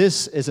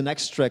 This is an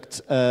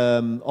extract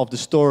of the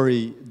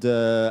story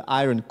The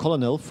Iron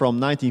Colonel from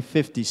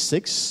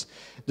 1956.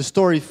 The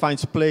story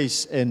finds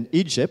place in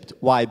Egypt.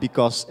 Why?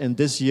 Because in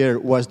this year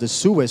was the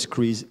Suez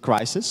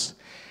crisis.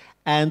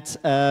 And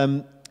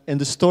in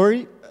the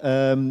story,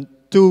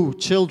 two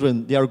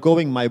children, they are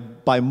going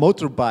by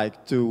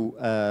motorbike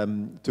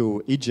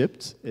to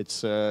Egypt.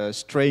 It's a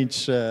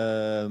strange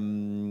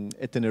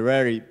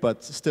itinerary,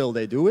 but still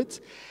they do it.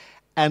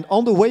 And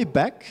on the way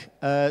back,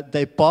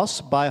 they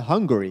pass by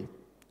Hungary,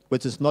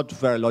 which is not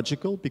very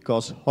logical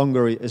because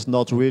Hungary is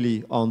not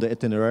really on the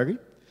itinerary.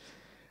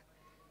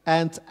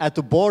 And at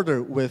the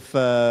border with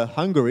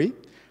Hungary,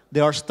 they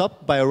are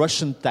stopped by a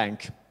Russian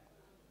tank.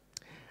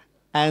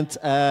 And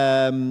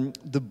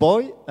the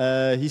boy,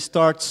 he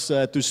starts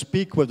to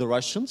speak with the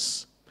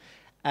Russians.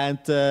 And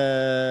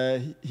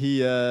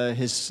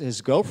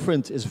his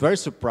girlfriend is very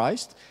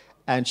surprised.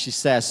 And she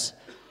says,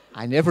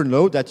 "I never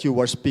know that you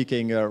were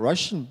speaking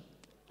Russian."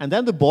 And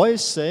then the boy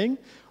is saying,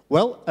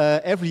 "Well,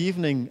 every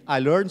evening I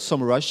learn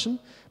some Russian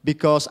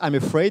because I'm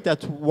afraid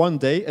that one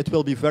day it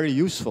will be very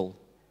useful."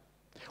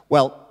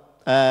 Well,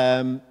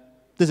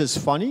 this is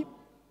funny,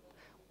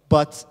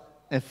 but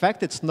in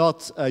fact it's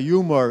not a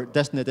humor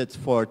destined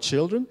for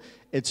children,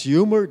 it's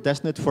humor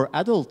destined for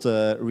adult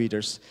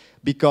readers,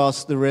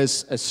 because there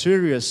is a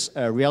serious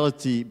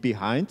reality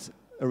behind,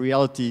 a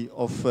reality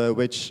of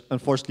which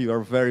unfortunately you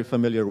are very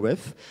familiar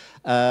with.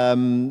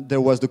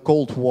 There was the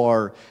Cold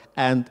War,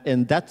 and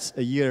in that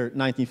year,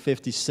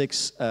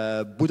 1956,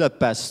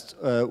 Budapest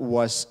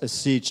was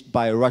besieged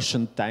by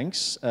Russian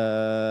tanks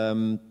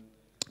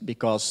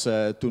because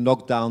to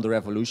knock down the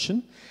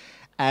revolution.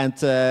 And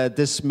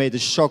this made a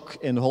shock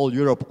in whole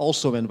Europe,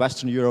 also in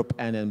Western Europe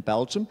and in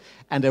Belgium.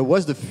 And there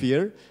was the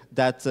fear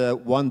that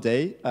one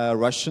day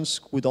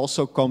Russians would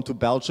also come to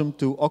Belgium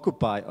to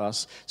occupy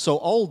us. So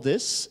all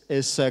this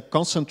is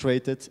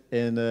concentrated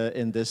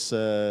in this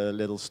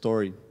little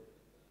story.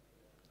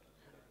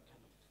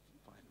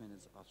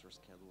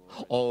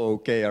 Oh,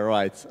 okay, all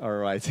right.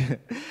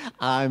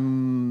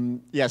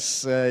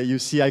 Yes, you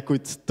see, I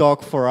could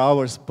talk for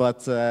hours,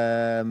 but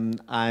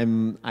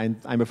I'm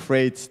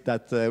afraid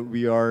that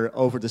we are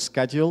over the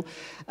schedule.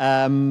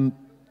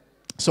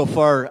 So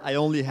far, I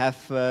only have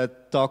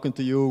talking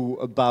to you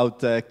about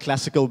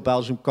classical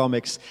Belgian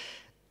comics.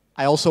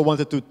 I also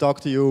wanted to talk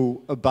to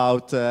you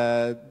about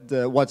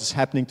what is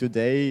happening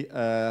today,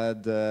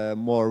 the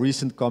more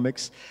recent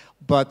comics.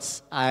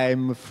 But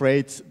I'm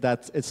afraid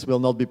that it will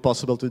not be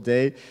possible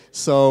today.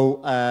 So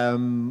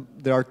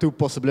there are two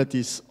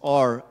possibilities.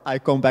 Or I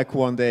come back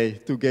one day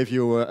to give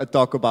you a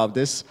talk about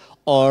this,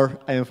 or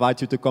I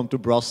invite you to come to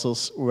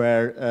Brussels,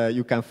 where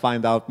you can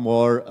find out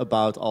more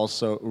about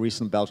also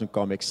recent Belgian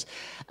comics.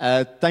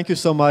 Thank you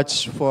so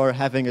much for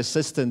having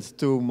assisted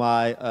to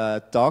my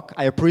talk.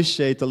 I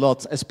appreciate a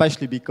lot,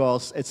 especially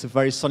because it's a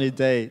very sunny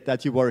day,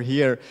 that you were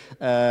here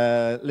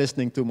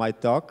listening to my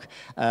talk.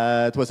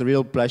 It was a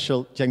real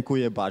pleasure.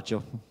 Dziękuję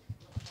bardzo.